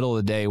know, middle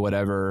of the day,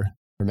 whatever,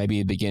 or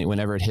maybe beginning,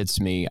 whenever it hits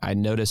me, I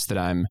notice that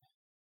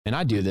and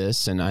I do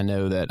this, and I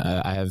know that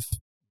I have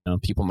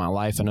people in my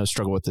life I know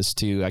struggle with this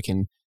too. I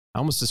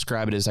almost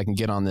describe it as I can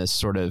get on this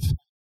sort of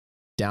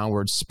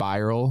downward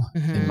spiral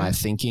in my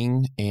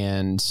thinking,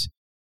 and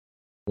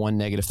one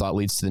negative thought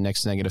leads to the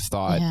next negative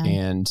thought,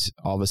 and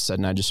all of a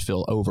sudden I just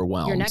feel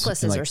overwhelmed. Your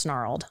necklaces are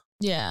snarled.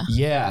 Yeah.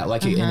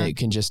 Like, and it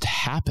can just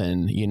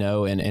happen, you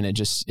know, and it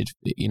just,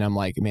 you know, I'm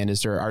like, man,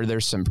 are there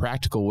some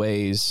practical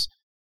ways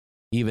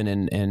even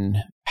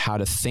in how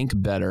to think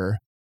better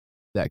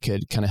that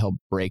could kind of help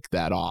break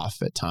that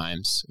off at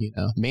times, you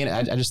know? Man,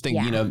 I just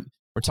think, you know,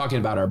 we're talking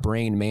about our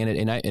brain, man,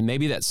 and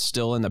maybe that's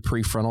still in the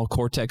prefrontal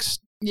cortex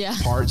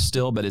part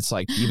still, but it's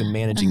like even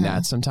managing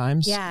that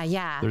sometimes.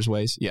 Yeah. There's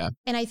ways. Yeah.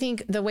 And I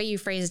think the way you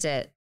phrased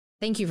it,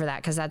 thank you for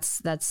that. 'Cause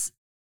that's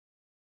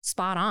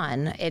spot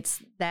on. It's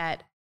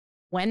that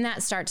when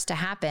that starts to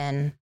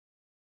happen,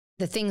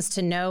 the things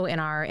to know in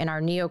our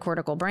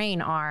neocortical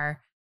brain are,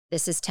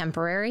 this is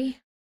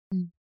temporary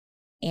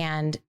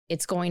and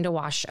it's going to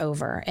wash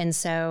over. And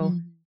so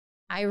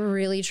I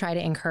really try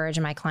to encourage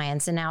my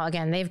clients. And now,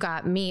 again, they've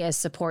got me as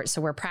support.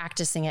 So we're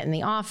practicing it in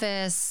the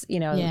office.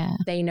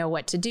 They know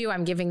what to do.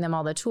 I'm giving them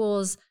all the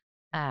tools.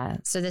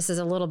 So this is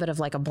a little bit of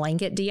like a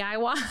blanket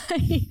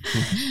DIY.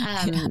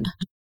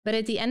 But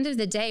at the end of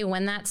the day,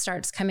 when that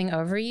starts coming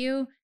over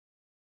you,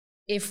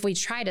 if we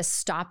try to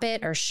stop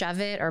it or shove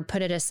it or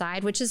put it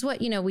aside, which is what,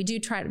 we do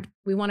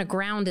we want to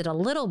ground it a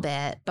little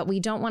bit, but we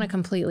don't want to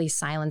completely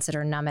silence it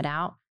or numb it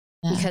out.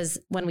 Because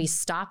when we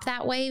stop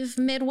that wave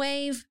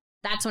mid-wave,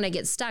 that's when it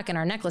gets stuck and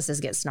our necklaces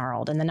get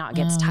snarled and the knot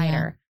gets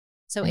tighter.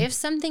 So if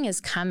something is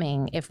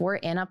coming, if we're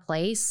in a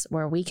place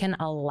where we can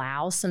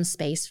allow some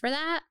space for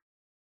that,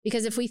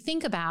 because if we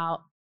think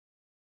about,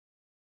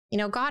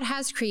 God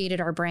has created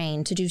our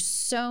brain to do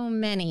so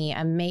many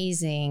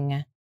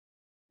amazing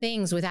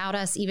things without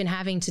us even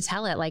having to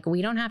tell it. Like,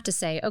 we don't have to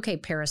say, okay,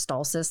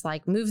 peristalsis,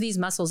 like move these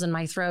muscles in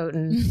my throat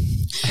and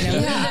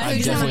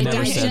I definitely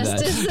never said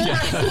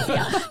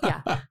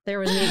that. That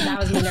was me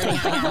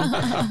nerding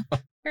out.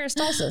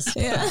 Peristalsis.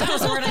 That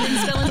was a word I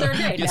didn't spell in third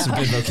grade. Get some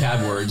good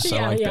vocab words.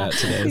 I like that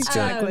today.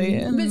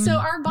 Exactly. But so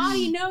our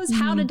body knows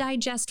how to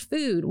digest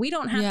food. We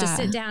don't have to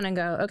sit down and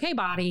go, okay,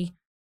 body,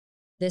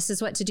 this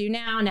is what to do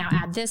now. Now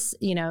add this,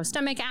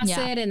 stomach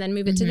acid and then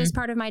move it to this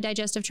part of my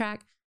digestive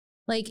tract.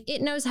 Like,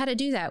 it knows how to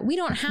do that. We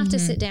don't have to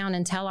sit down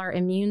and tell our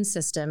immune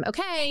system,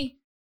 okay,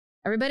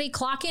 everybody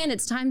clock in.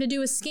 It's time to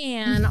do a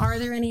scan. Are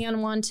there any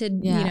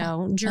unwanted,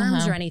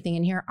 germs or anything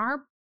in here?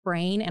 Our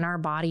brain and our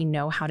body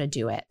know how to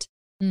do it.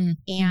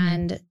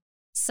 And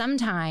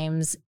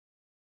sometimes,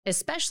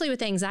 especially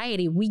with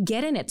anxiety, we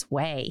get in its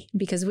way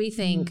because we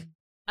think,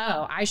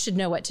 oh, I should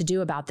know what to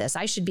do about this.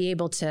 I should be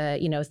able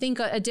to, think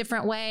a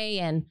different way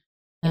and,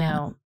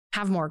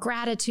 have more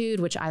gratitude,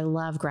 which I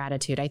love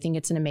gratitude. I think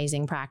it's an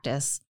amazing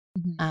practice.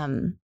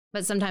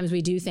 But sometimes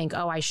we do think,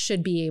 oh, I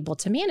should be able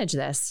to manage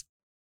this.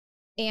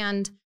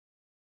 And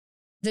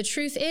the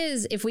truth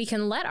is, if we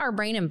can let our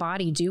brain and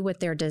body do what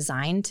they're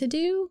designed to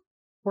do,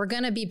 we're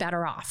going to be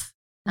better off.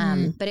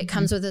 But it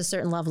comes with a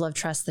certain level of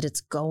trust that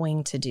it's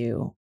going to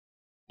do.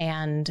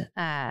 And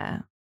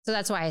so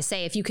that's why I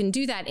say, if you can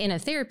do that in a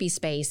therapy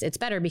space, it's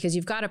better because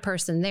you've got a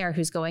person there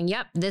who's going,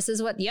 yep, this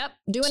is what,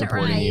 doing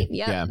supporting it right. You.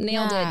 Yep,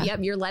 nailed it. Yep,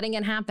 you're letting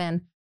it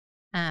happen.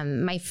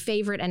 My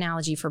favorite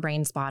analogy for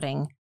brain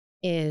spotting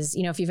is,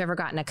 if you've ever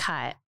gotten a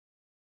cut,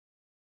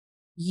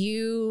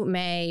 you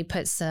may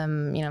put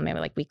some, maybe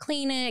like we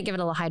clean it, give it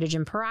a little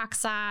hydrogen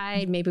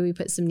peroxide. Maybe we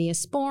put some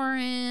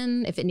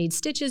Neosporin. If it needs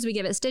stitches, we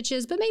give it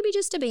stitches, but maybe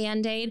just a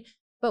Band-Aid.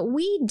 But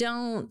we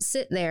don't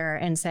sit there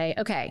and say,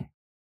 okay,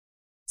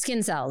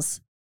 skin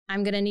cells,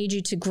 I'm going to need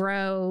you to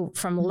grow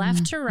from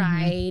left to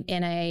right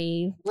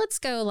in let's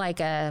go like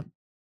a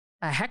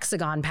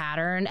hexagon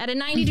pattern at a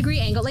 90-degree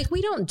angle. Like,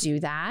 we don't do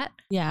that.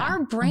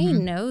 Our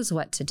brain knows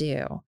what to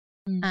do.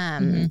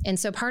 And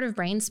so part of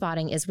brain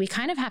spotting is we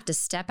kind of have to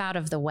step out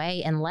of the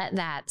way and let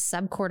that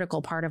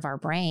subcortical part of our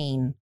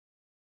brain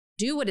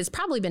do what it's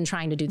probably been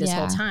trying to do this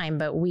whole time.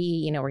 But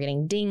we're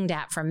getting dinged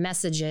at from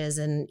messages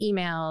and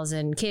emails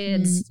and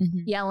kids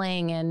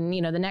yelling and,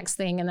 the next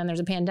thing. And then there's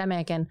a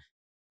pandemic and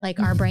like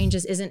our brain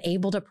just isn't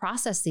able to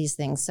process these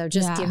things. So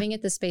just giving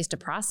it the space to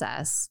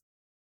process.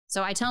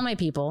 So I tell my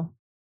people,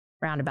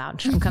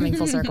 roundabout, I'm coming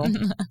full circle.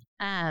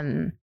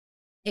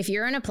 If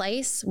you're in a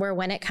place where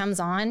when it comes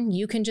on,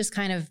 you can just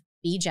kind of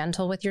be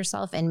gentle with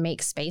yourself and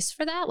make space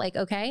for that. Like,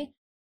 okay,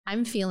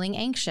 I'm feeling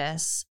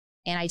anxious.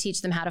 And I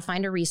teach them how to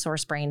find a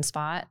resource brain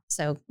spot.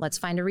 So let's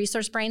find a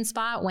resource brain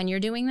spot when you're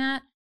doing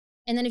that.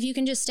 And then if you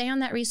can just stay on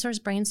that resource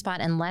brain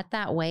spot and let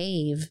that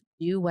wave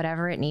do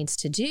whatever it needs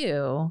to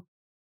do,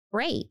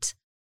 great.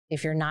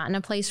 If you're not in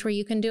a place where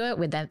you can do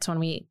it, that's when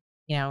we,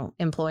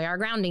 employ our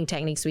grounding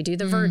techniques. We do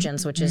the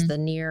vergence, which is the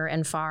near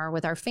and far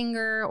with our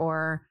finger,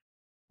 or,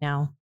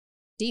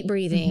 deep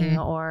breathing,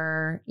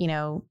 or,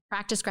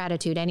 practice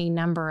gratitude, any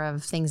number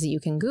of things that you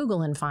can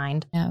Google and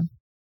find.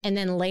 And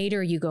then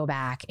later you go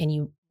back and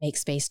you make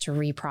space to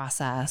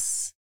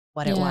reprocess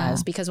what it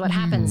was. Because what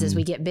happens is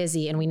we get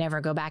busy and we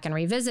never go back and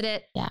revisit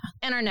it.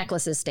 And our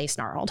necklaces stay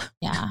snarled.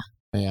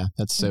 Yeah,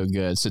 that's so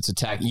good. So it's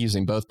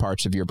using both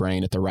parts of your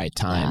brain at the right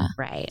time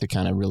to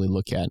kind of really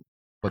look at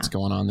what's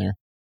going on there.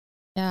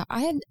 Yeah, I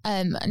had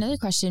another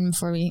question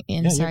before we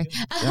end. Sorry.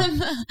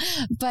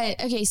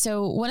 But okay,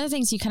 so one of the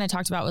things you kind of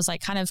talked about was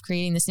like kind of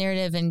creating this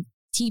narrative and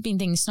keeping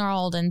things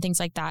snarled and things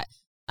like that.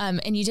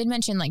 And you did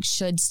mention like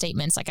should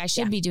statements, like I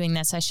should be doing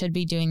this, I should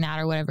be doing that,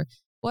 or whatever.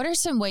 What are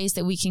some ways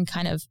that we can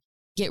kind of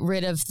get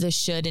rid of the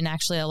should and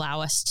actually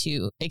allow us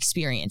to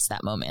experience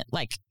that moment?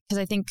 Like, because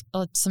I think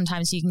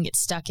sometimes you can get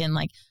stuck in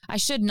like, I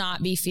should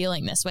not be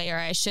feeling this way, or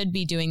I should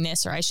be doing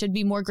this, or I should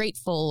be more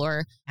grateful,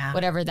 or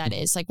whatever that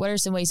is. Like, what are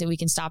some ways that we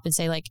can stop and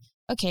say like,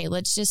 okay,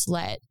 let's just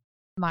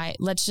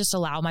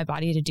allow my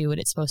body to do what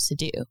it's supposed to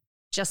do.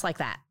 Just like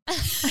that.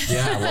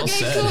 Yeah, well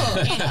said.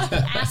 Cool.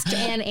 Asked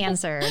and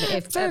answered.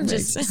 If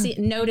just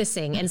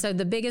noticing. And so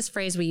the biggest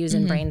phrase we use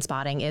in brain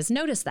spotting is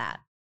notice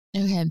that.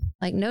 Okay.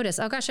 Like notice,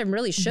 oh gosh, I'm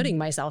really shooting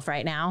myself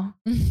right now.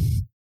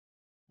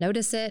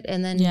 Notice it.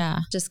 And then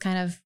just kind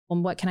of,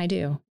 well, what can I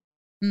do?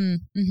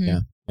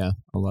 Yeah. I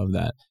love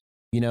that.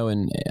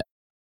 And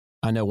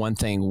I know one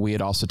thing we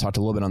had also talked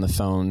a little bit on the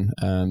phone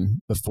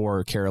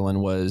before, Carolyn,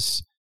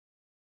 was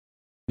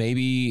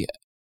maybe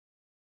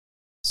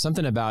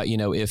something about,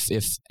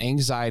 if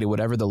anxiety,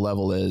 whatever the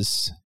level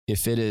is,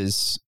 if it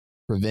is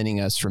preventing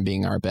us from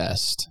being our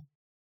best,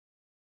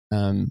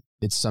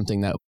 it's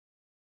something that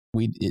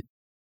we'd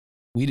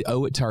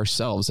owe it to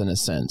ourselves in a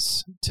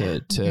sense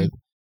to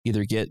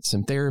either get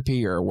some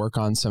therapy or work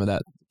on some of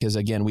that. Because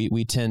again,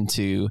 we tend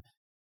to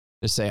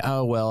say,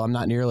 oh, well, I'm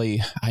not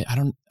nearly,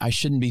 I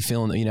shouldn't be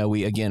feeling,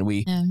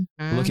 we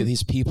look at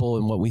these people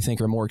and what we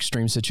think are more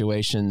extreme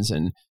situations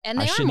and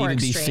I shouldn't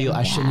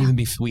even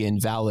be we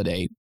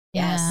invalidate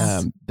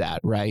that,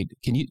 right?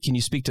 Can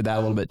you speak to that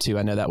a little bit too?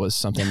 I know that was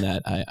something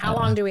that how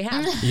long do we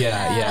have?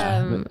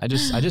 Yeah. I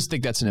just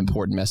think that's an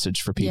important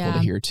message for people to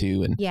hear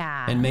too.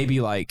 And maybe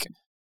like,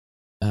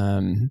 how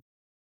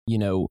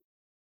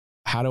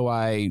do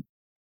I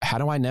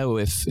know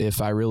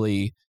if I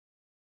really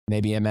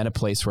maybe I'm at a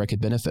place where I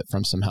could benefit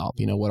from some help?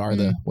 What are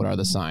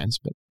the signs?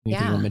 But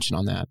anything you want to mention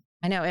on that?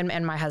 I know.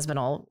 And my husband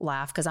will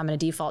laugh because I'm going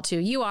to default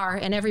to you are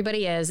and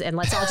everybody is. And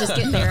let's all just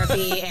get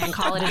therapy and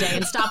call it a day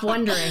and stop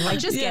wondering. Like,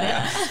 just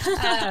get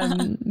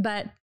it.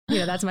 But,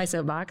 that's my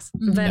soapbox.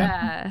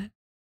 But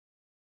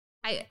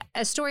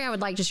a story I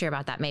would like to share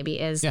about that maybe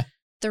is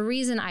the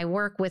reason I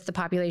work with the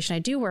population I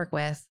do work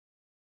with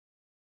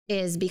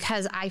is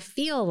because I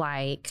feel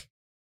like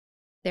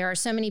there are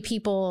so many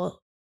people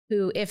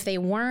who, if they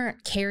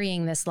weren't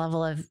carrying this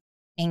level of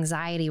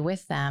anxiety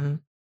with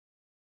them,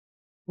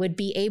 would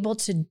be able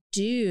to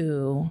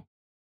do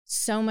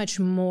so much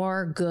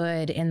more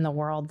good in the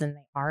world than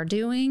they are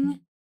doing.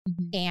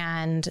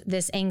 And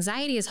this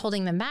anxiety is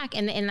holding them back.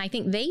 And I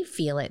think they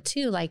feel it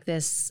too, like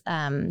this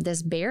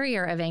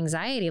barrier of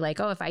anxiety, like,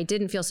 oh, if I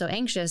didn't feel so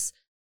anxious,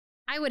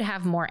 I would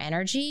have more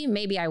energy.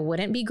 Maybe I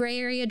wouldn't be gray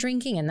area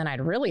drinking, and then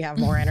I'd really have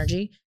more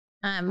energy.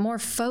 More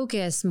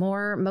focus,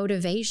 more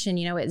motivation,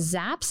 it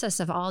zaps us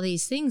of all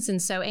these things.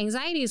 And so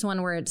anxiety is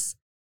one where it's,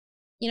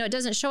 it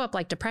doesn't show up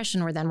like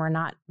depression where then we're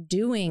not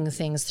doing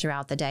things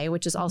throughout the day,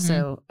 which is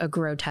also a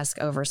grotesque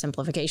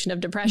oversimplification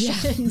of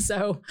depression.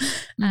 So,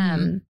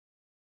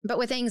 but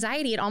with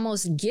anxiety, it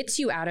almost gets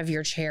you out of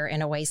your chair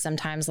in a way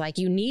sometimes, like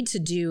you need to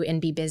do and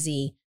be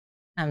busy.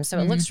 So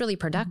it looks really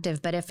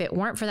productive, but if it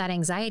weren't for that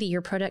anxiety,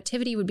 your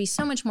productivity would be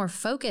so much more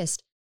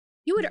focused.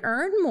 You would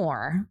earn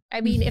more.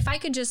 I mean, if I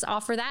could just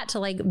offer that to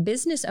like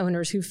business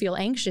owners who feel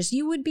anxious,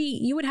 you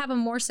would have a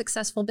more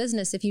successful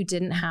business if you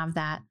didn't have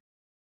that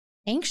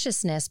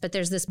anxiousness. But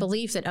there's this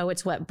belief that, oh,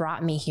 it's what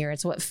brought me here.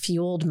 It's what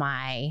fueled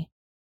my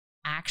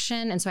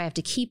action. And so I have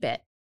to keep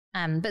it.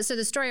 But so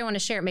the story I want to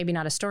share, maybe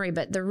not a story,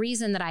 but the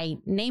reason that I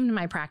named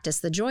my practice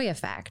The Joy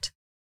Effect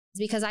is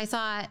because I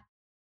thought,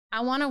 I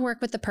want to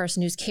work with the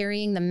person who's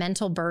carrying the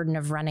mental burden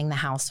of running the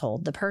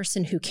household, the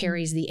person who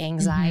carries the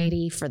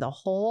anxiety for the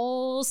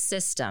whole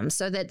system,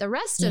 so that the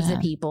rest of the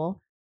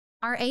people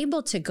are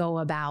able to go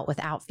about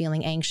without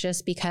feeling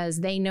anxious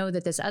because they know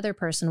that this other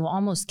person will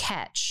almost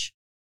catch.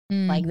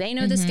 Like they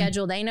know the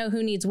schedule, they know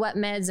who needs what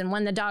meds and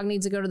when the dog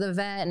needs to go to the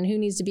vet and who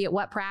needs to be at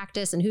what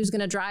practice and who's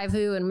going to drive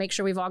who and make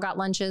sure we've all got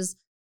lunches.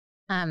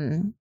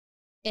 And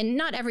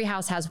not every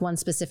house has one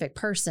specific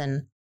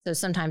person. So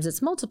sometimes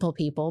it's multiple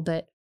people,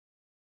 but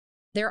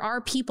there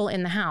are people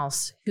in the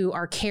house who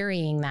are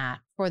carrying that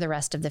for the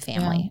rest of the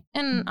family.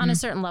 And on a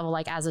certain level,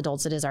 like as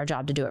adults, it is our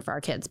job to do it for our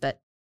kids. But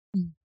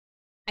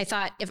I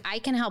thought if I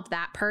can help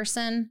that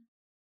person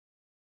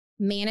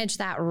manage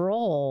that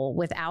role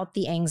without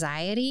the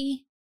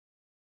anxiety,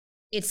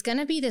 it's going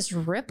to be this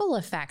ripple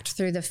effect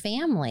through the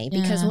family.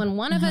 Because when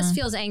one of us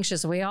feels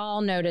anxious, we all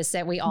notice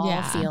it. We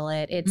all feel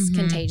it. It's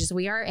contagious.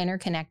 We are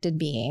interconnected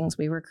beings.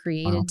 We were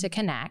created to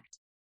connect.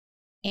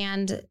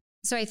 And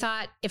so I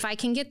thought, if I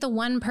can get the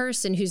one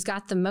person who's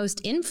got the most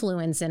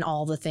influence in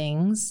all the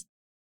things,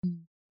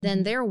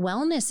 then their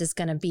wellness is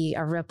going to be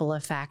a ripple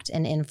effect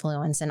and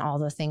influence in all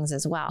the things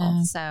as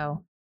well.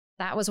 So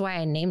that was why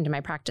I named my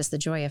practice The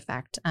Joy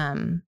Effect.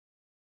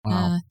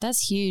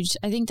 That's huge.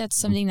 I think that's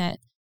something that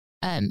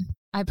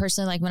I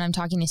personally like when I'm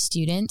talking to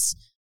students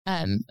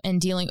and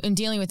dealing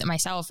with it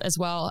myself as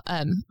well.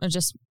 Or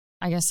just,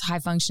 I guess, high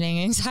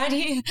functioning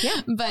anxiety.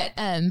 But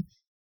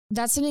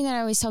that's something that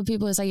I always tell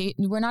people is like,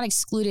 we're not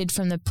excluded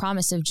from the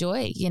promise of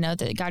joy,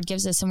 that God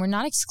gives us. And we're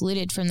not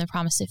excluded from the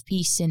promise of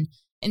peace and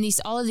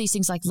all of these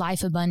things like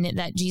life abundant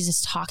that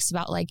Jesus talks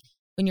about. Like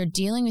when you're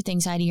dealing with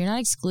anxiety, you're not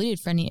excluded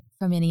from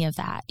any of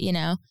that,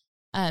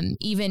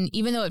 even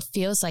though it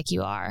feels like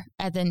you are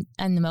in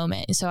the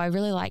moment. And so I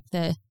really like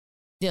the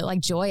like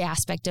joy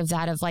aspect of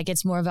that, of like,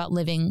 it's more about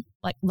living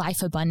like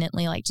life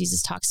abundantly, like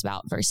Jesus talks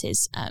about,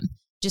 versus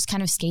just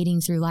kind of skating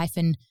through life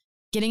and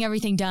getting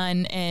everything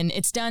done and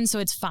it's done. So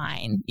it's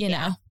fine, you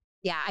know?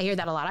 Yeah. I hear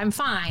that a lot. I'm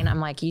fine. I'm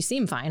like, you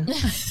seem fine.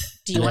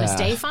 Do you want to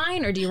stay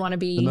fine or do you want to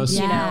be, the most,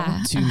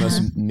 two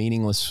most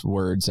meaningless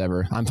words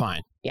ever? I'm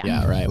fine.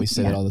 Yeah, right. We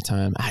say that all the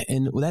time.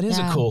 And that is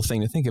a cool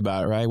thing to think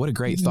about, right? What a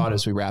great thought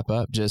as we wrap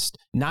up. Just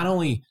not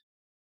only,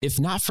 if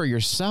not for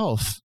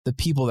yourself, the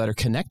people that are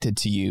connected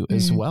to you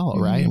as well,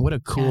 right? What a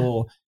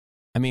cool,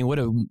 what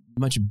a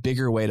much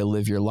bigger way to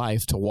live your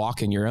life, to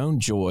walk in your own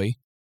joy.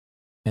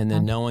 And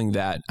then knowing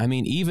that,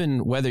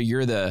 even whether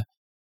you're the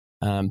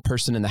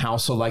person in the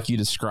household like you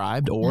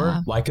described,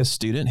 or like a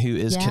student who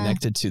is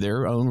connected to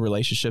their own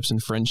relationships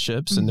and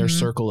friendships and their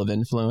circle of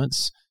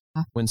influence,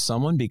 when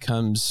someone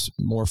becomes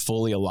more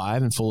fully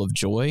alive and full of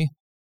joy,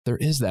 there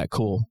is that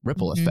cool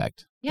ripple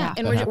effect. Yeah.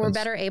 And we're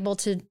better able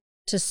to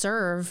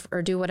serve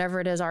or do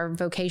whatever it is our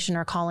vocation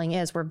or calling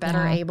is. We're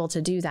better able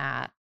to do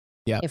that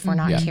if we're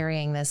not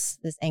carrying this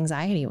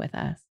anxiety with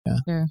us. Yeah.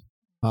 Sure.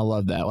 I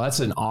love that. Well, that's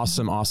an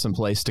awesome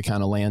place to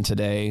kind of land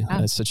today.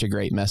 That's such a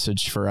great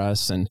message for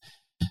us. And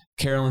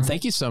Carolyn,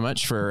 thank you so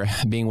much for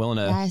being willing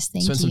to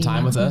spend some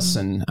time with us.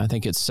 And I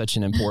think it's such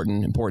an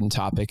important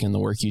topic, and the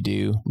work you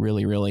do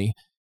really, really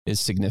is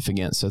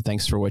significant. So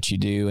thanks for what you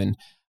do. And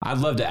I'd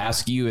love to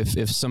ask you,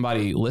 if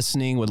somebody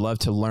listening would love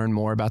to learn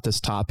more about this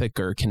topic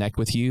or connect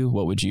with you,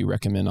 what would you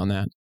recommend on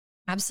that?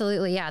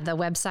 Absolutely. Yeah. The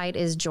website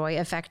is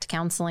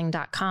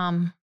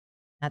joyeffectcounseling.com.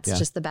 That's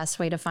just the best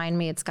way to find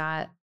me. It's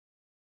got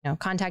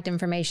contact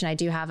information. I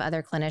do have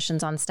other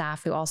clinicians on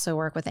staff who also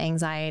work with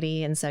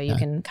anxiety. And so you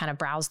can kind of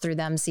browse through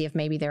them, see if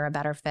maybe they're a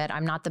better fit.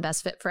 I'm not the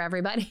best fit for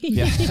everybody.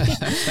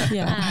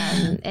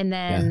 And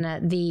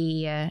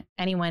then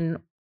anyone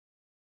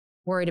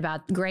worried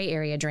about gray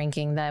area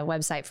drinking, the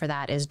website for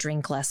that is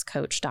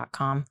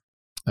drinklesscoach.com.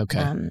 Okay.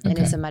 And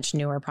it's a much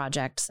newer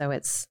project. So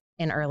it's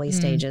in early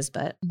stages,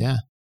 but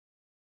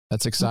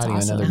that's exciting.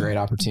 That's awesome. Another great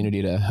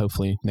opportunity to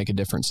hopefully make a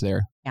difference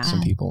there for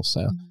some people.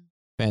 So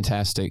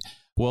fantastic.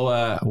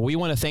 Well, we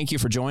want to thank you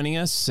for joining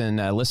us and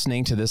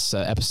listening to this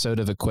episode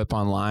of Equip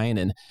Online.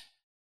 And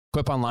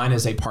Equip Online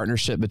is a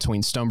partnership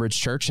between Stonebridge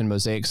Church and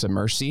Mosaics of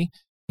Mercy.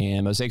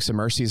 And Mosaics of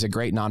Mercy is a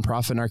great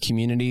nonprofit in our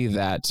community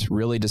that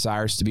really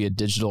desires to be a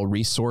digital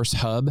resource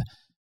hub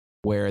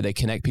where they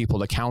connect people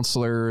to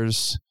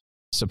counselors,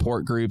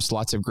 support groups,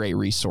 lots of great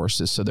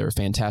resources. So they're a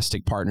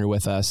fantastic partner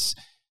with us.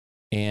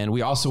 And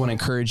we also want to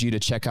encourage you to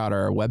check out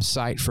our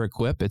website for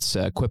Equip. It's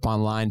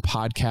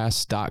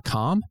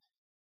equiponlinepodcast.com.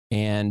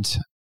 And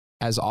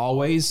as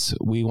always,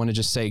 we want to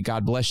just say,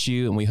 God bless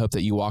you. And we hope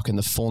that you walk in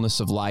the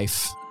fullness of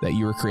life that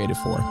you were created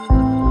for.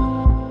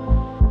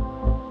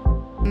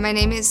 My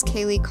name is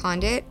Kaylee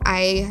Condit.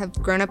 I have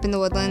grown up in the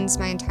Woodlands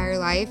my entire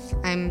life.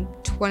 I'm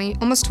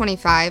almost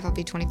 25. I'll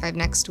be 25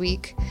 next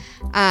week.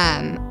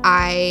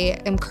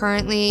 I am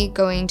currently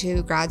going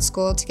to grad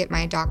school to get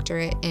my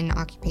doctorate in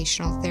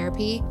occupational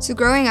therapy. So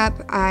growing up,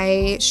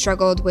 I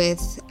struggled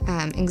with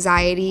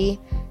anxiety.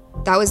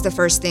 That was the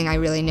first thing I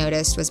really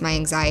noticed, was my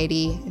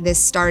anxiety. This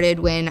started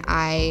when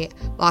I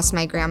lost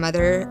my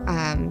grandmother.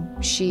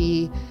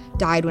 She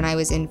died when I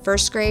was in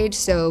first grade,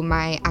 so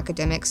my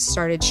academics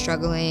started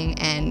struggling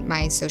and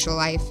my social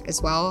life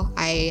as well.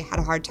 I had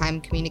a hard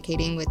time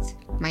communicating with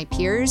my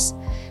peers,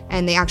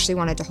 and they actually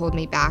wanted to hold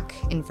me back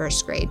in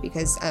first grade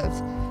because of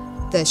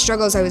the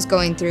struggles I was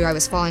going through. I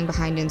was falling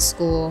behind in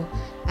school.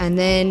 And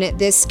then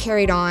this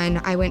carried on.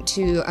 I went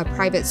to a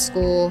private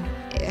school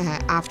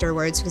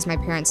afterwards because my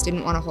parents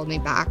didn't want to hold me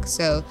back.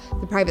 So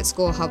the private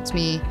school helped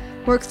me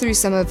work through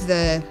some of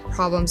the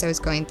problems I was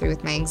going through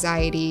with my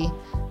anxiety.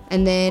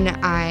 And then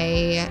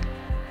I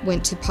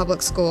went to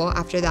public school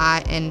after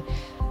that and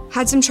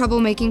had some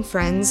trouble making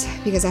friends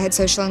because I had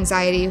social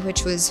anxiety,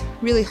 which was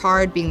really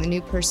hard being the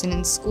new person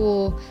in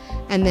school.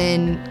 And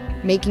then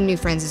making new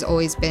friends has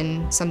always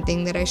been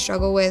something that I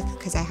struggle with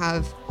because I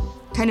have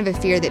kind of a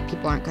fear that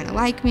people aren't going to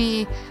like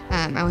me.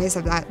 I always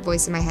have that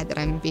voice in my head that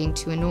I'm being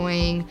too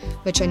annoying,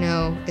 which I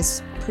know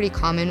is pretty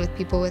common with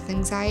people with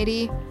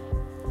anxiety.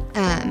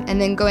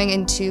 And then going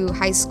into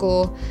high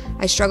school,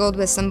 I struggled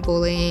with some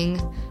bullying,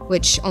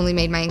 which only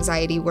made my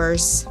anxiety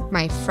worse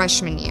my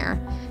freshman year.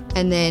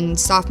 And then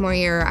sophomore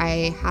year,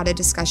 I had a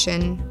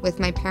discussion with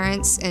my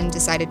parents and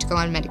decided to go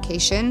on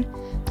medication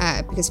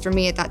because for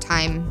me at that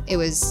time, it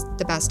was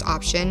the best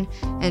option.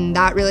 And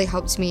that really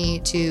helped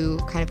me to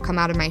kind of come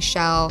out of my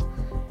shell,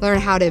 learn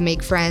how to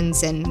make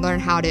friends, and learn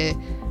how to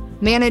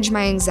manage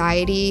my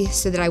anxiety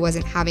so that I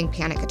wasn't having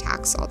panic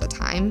attacks all the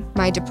time.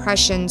 My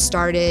depression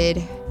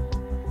started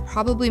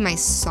probably my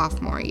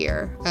sophomore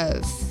year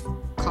of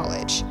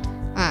college,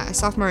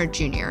 sophomore or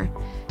junior.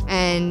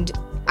 And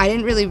I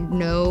didn't really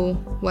know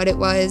what it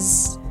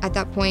was at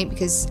that point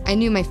because I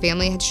knew my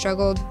family had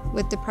struggled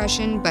with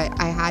depression, but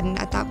I hadn't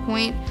at that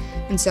point.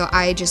 And so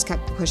I just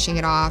kept pushing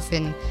it off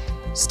and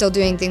still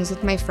doing things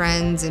with my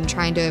friends and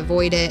trying to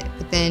avoid it.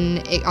 But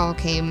then it all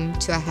came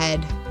to a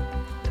head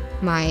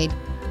my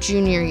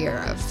junior year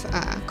of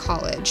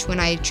college when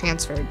I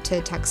transferred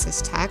to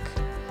Texas Tech.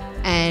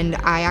 And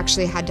I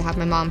actually had to have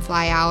my mom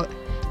fly out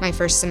my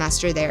first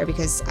semester there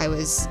because I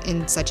was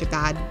in such a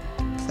bad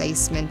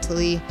place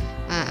mentally.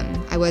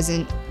 I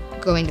wasn't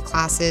going to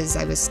classes,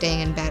 I was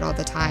staying in bed all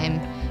the time.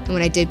 And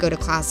when I did go to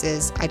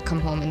classes, I'd come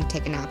home and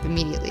take a nap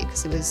immediately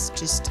because it was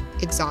just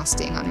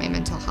exhausting on my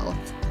mental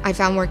health. I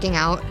found working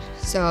out,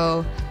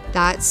 so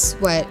that's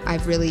what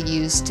I've really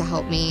used to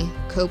help me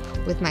cope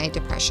with my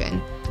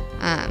depression.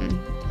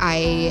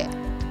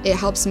 It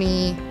helps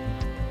me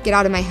get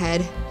out of my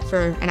head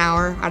for an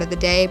hour out of the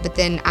day, but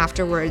then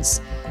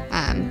afterwards,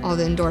 all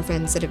the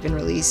endorphins that have been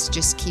released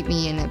just keep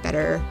me in a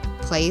better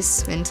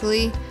place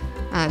mentally.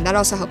 That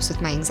also helps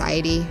with my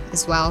anxiety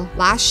as well.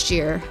 Last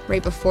year,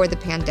 right before the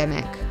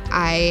pandemic,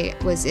 I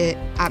was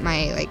at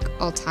my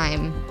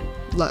all-time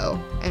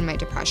low in my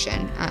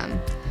depression.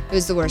 It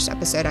was the worst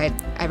episode I'd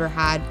ever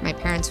had. My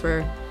parents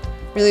were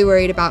really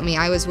worried about me.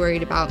 I was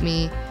worried about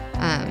me.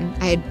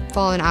 I had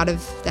fallen out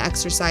of the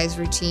exercise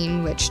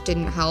routine, which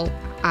didn't help.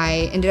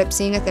 I ended up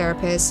seeing a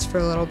therapist for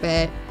a little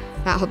bit.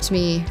 That helped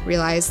me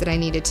realize that I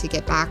needed to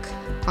get back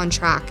on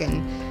track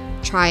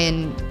and try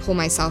and pull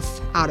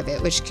myself out of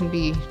it, which can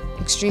be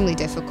extremely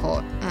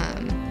difficult.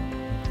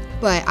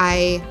 But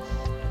I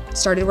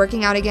started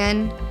working out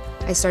again.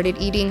 I started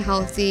eating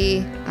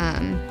healthy,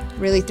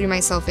 really threw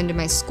myself into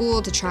my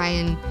school to try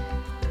and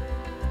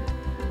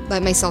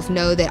let myself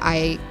know that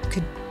I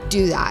could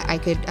do that. I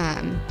could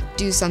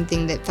do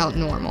something that felt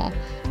normal.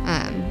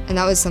 And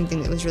that was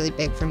something that was really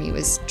big for me,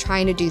 was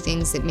trying to do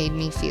things that made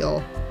me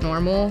feel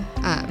normal,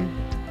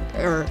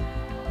 or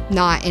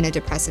not in a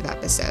depressive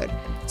episode.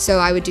 So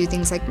I would do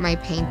things like my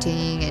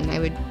painting, and I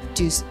would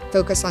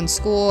focus on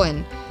school,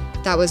 and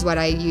that was what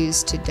I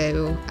used to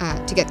do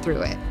to get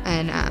through it.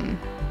 And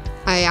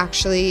I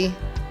actually,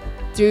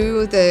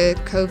 through the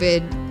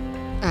COVID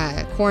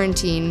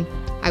quarantine,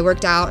 I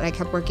worked out, and I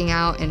kept working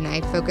out, and I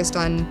focused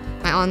on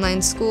my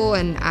online school,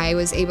 and I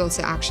was able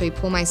to actually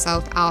pull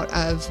myself out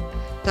of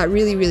that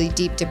really, really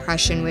deep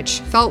depression, which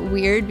felt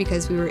weird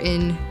because we were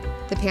in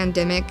the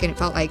pandemic, and it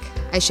felt like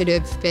I should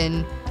have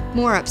been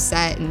more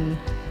upset and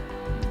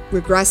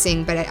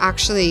regressing, but it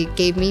actually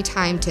gave me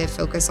time to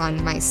focus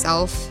on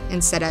myself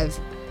instead of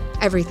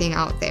everything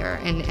out there,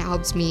 and it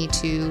helps me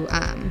to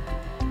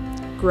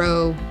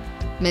grow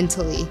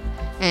mentally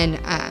and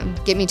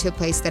get me to a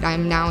place that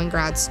I'm now in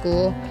grad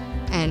school,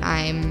 and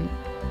I'm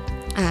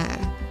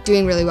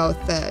doing really well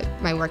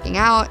with my working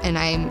out, and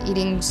I'm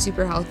eating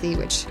super healthy,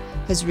 which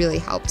has really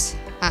helped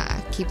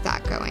keep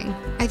that going.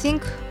 I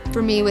think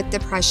for me with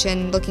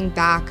depression, looking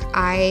back,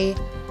 I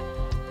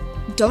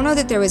don't know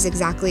that there was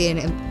exactly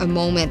a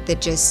moment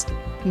that just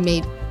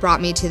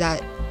brought me to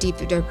that deep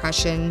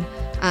depression.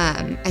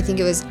 I think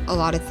it was a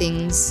lot of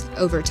things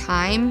over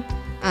time.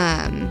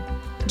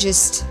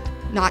 Just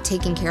not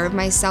taking care of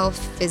myself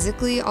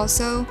physically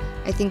also.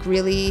 I think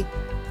really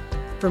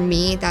for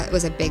me, that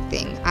was a big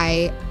thing.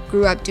 I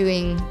grew up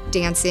doing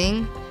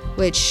dancing,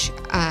 which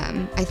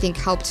I think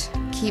helped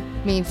keep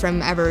me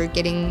from ever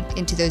getting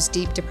into those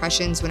deep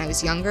depressions when I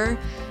was younger.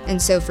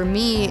 And so for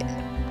me,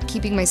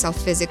 keeping myself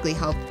physically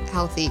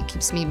healthy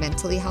keeps me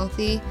mentally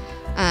healthy.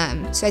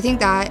 So I think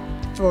that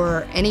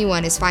for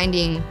anyone is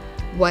finding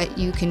what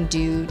you can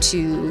do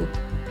to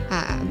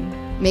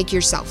make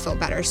yourself feel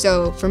better.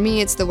 So for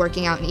me, it's the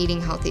working out and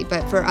eating healthy,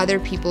 but for other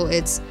people,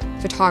 it's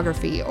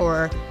photography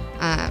or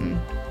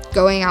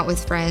going out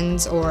with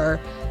friends or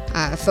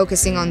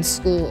focusing on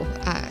school.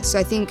 So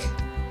I think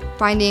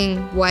finding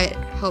what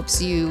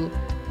helps you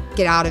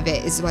get out of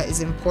it is what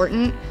is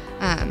important.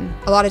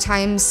 A lot of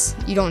times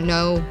you don't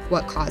know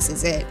what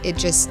causes it. It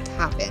just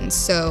happens.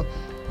 So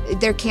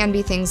there can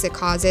be things that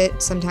cause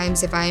it.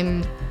 Sometimes if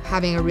I'm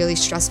having a really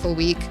stressful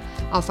week,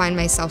 I'll find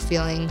myself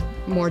feeling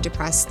more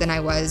depressed than I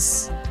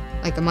was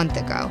like a month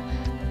ago.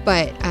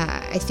 But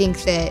I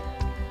think that,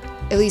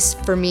 at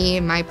least for me,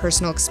 my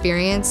personal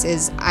experience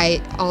is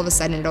all of a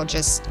sudden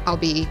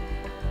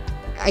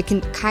I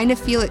can kind of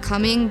feel it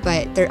coming,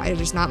 but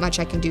there's not much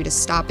I can do to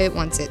stop it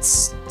once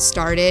it's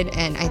started.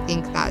 And I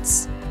think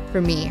that's,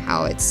 for me,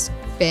 how it's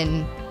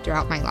been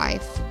throughout my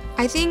life.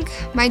 I think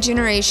my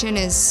generation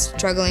is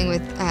struggling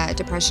with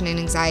depression and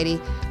anxiety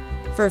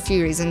for a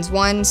few reasons.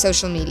 One,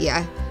 social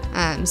media.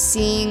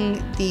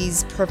 Seeing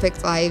these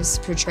perfect lives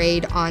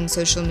portrayed on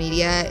social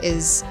media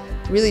is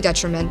really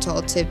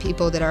detrimental to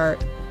people that are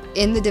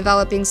in the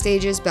developing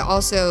stages, but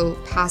also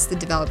past the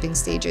developing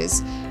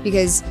stages,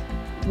 because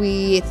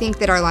we think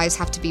that our lives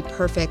have to be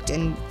perfect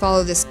and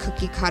follow this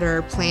cookie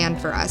cutter plan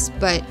for us,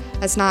 but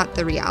that's not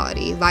the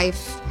reality.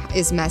 Life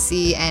is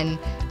messy, and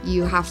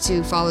you have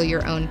to follow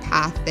your own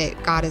path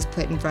that God has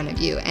put in front of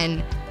you.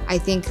 And I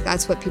think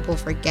that's what people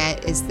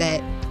forget, is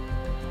that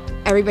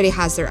everybody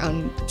has their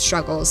own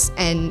struggles,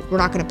 and we're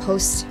not going to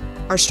post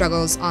our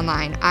struggles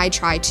online. I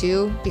try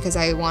to, because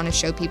I want to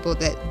show people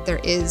that there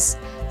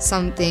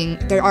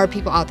are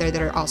people out there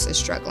that are also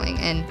struggling,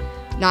 and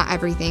not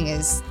everything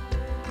is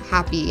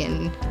happy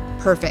and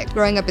perfect.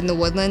 Growing up in the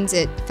Woodlands,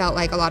 a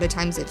lot of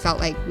times it felt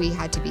like we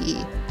had to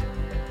be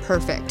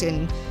perfect,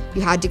 and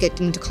you had to get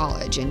into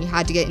college, and you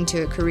had to get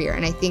into a career.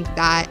 And I think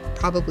that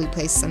probably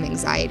placed some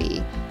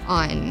anxiety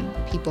on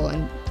people,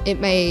 and it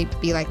may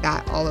be like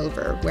that all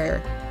over,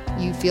 where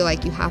you feel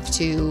like you have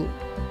to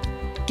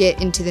get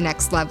into the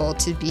next level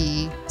to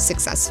be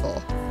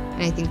successful.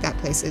 And I think that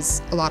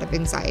places a lot of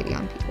anxiety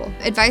on people.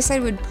 Advice I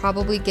would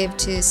probably give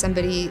to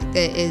somebody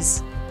that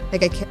is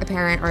like a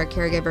parent or a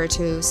caregiver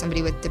to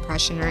somebody with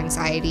depression or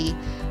anxiety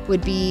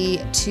would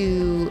be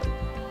to,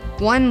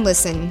 one,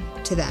 listen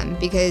to them,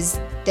 because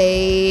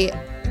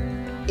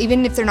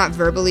even if they're not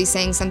verbally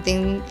saying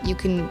something, you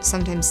can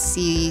sometimes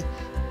see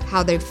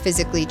how they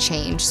physically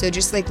change. So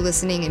just like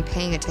listening and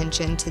paying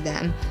attention to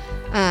them.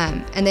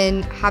 And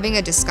then having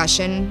a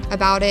discussion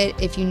about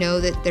it. If you know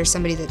that there's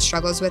somebody that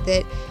struggles with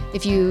it,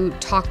 if you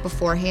talk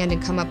beforehand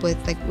and come up with,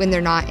 like, when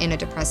they're not in a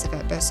depressive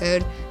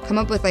episode, come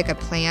up with like a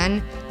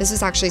plan. This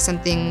is actually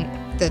something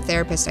the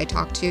therapist I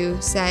talked to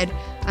said,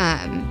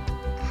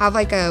 have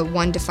like a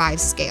 1 to 5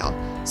 scale.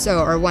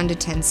 Or 1 to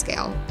 10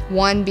 scale.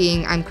 1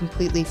 being I'm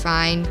completely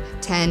fine,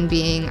 10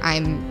 being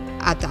I'm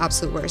at the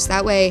absolute worst.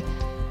 That way,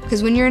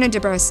 because when you're in a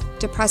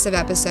depressive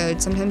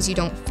episode, sometimes you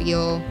don't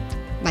feel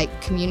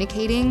like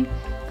communicating.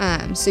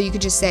 So you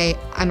could just say,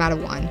 I'm at a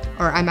 1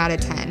 or I'm at a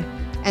 10.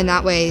 And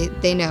that way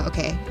they know,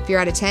 okay, if you're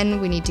at a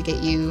 10, we need to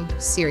get you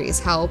serious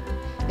help.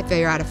 If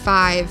you're at a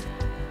 5,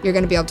 you're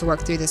going to be able to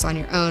work through this on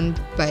your own,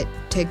 but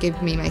to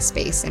give me my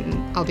space and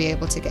I'll be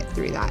able to get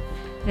through that.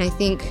 And I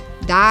think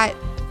that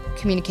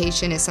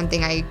communication is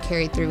something I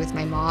carried through with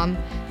my mom,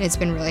 and it's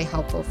been really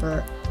helpful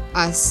for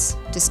us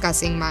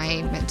discussing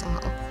my mental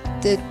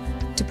health. The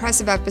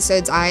depressive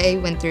episodes I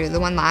went through, the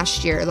one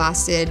last year,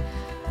 lasted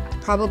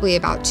probably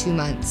about 2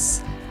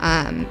 months,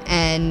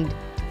 and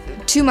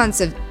 2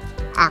 months of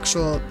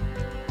actual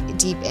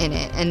deep in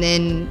it. And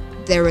then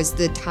there was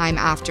the time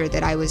after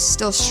that I was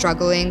still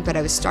struggling, but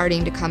I was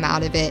starting to come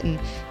out of it and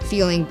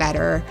feeling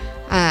better.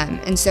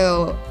 And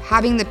so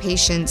having the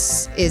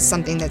patience is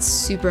something that's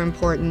super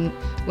important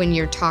when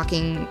you're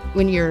talking,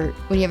 when you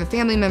have a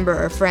family member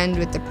or a friend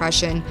with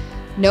depression,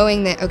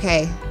 knowing that,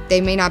 okay,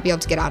 they may not be able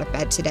to get out of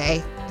bed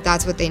today, but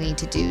that's what they need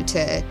to do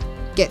to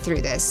get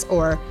through this.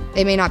 Or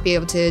they may not be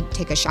able to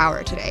take a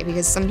shower today,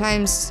 because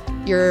sometimes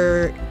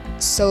you're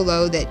so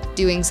low that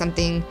doing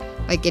something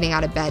like getting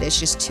out of bed is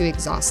just too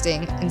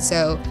exhausting. And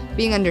so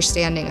being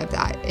understanding of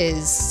that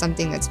is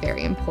something that's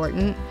very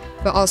important,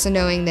 but also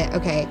knowing that,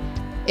 okay,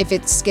 if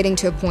it's getting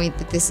to a point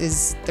that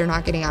they're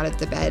not getting out of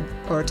the bed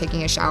or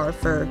taking a shower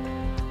for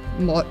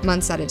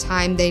months at a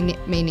time, they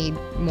may need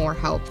more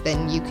help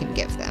than you can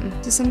give them.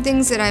 So some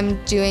things that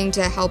I'm doing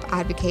to help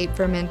advocate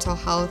for mental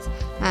health,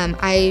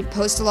 I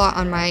post a lot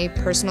on my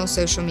personal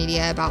social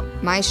media about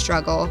my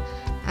struggle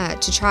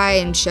to try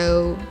and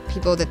show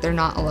people that they're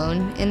not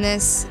alone in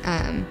this.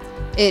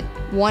 It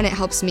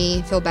helps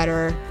me feel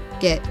better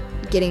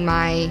getting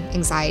my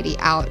anxiety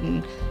out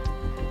and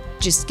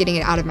just getting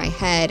it out of my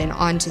head and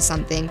onto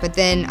something. But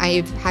then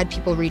I've had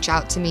people reach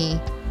out to me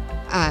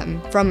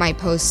from my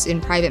posts in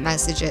private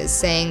messages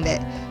saying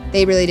that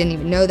they really didn't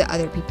even know that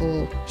other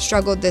people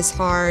struggled this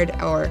hard,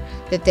 or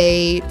that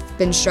they've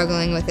been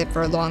struggling with it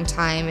for a long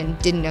time and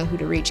didn't know who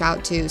to reach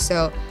out to.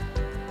 So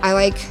I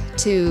like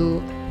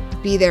to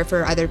be there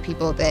for other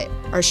people that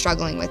are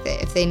struggling with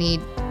it if they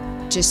need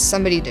just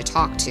somebody to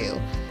talk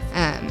to.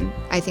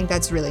 I think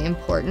that's really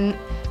important.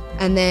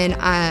 And then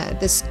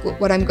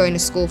what I'm going to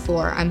school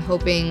for, I'm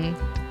hoping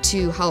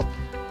to help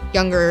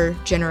younger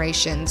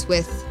generations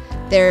with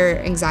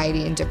their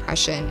anxiety and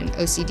depression and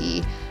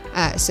OCD,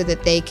 so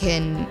that they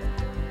can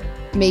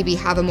maybe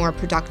have a more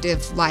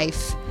productive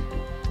life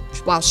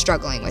while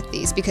struggling with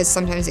these, because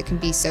sometimes it can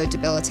be so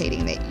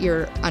debilitating that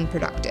you're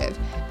unproductive.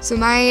 So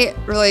my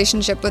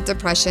relationship with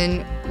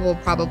depression will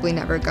probably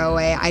never go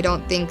away. I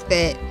don't think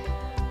that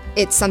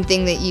it's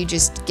something that you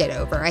just get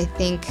over. I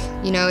think,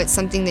 it's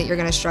something that you're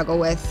going to struggle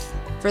with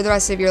for the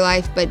rest of your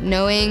life, but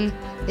knowing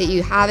that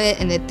you have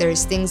it and that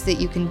there's things that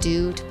you can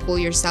do to pull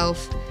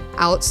yourself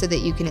out so that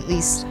you can at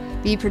least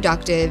be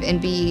productive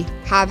and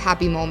have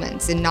happy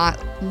moments and not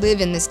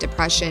live in this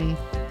depression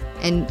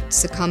and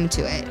succumb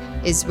to it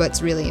is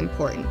what's really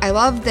important. I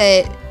love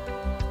that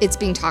it's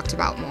being talked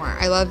about more.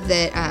 I love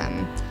that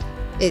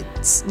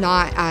it's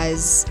not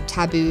as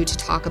taboo to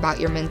talk about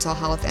your mental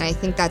health, and I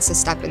think that's a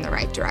step in the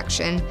right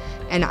direction.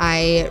 And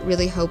I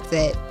really hope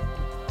that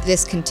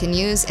this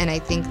continues, and I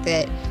think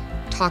that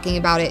talking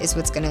about it is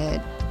what's going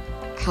to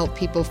help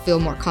people feel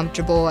more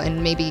comfortable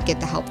and maybe get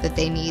the help that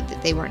they need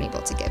that they weren't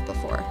able to get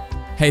before.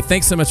 Hey,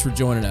 thanks so much for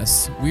joining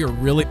us. We are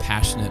really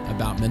passionate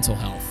about mental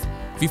health.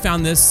 If you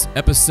found this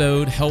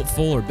episode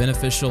helpful or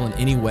beneficial in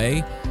any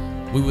way,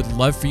 we would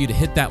love for you to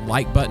hit that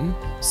like button,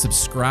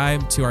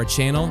 subscribe to our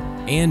channel,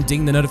 and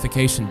ding the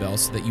notification bell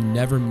so that you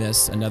never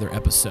miss another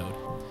episode.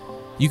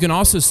 You can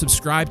also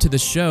subscribe to the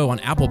show on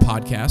Apple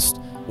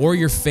Podcasts or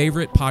your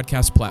favorite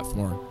podcast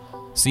platform.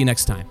 See you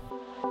next time.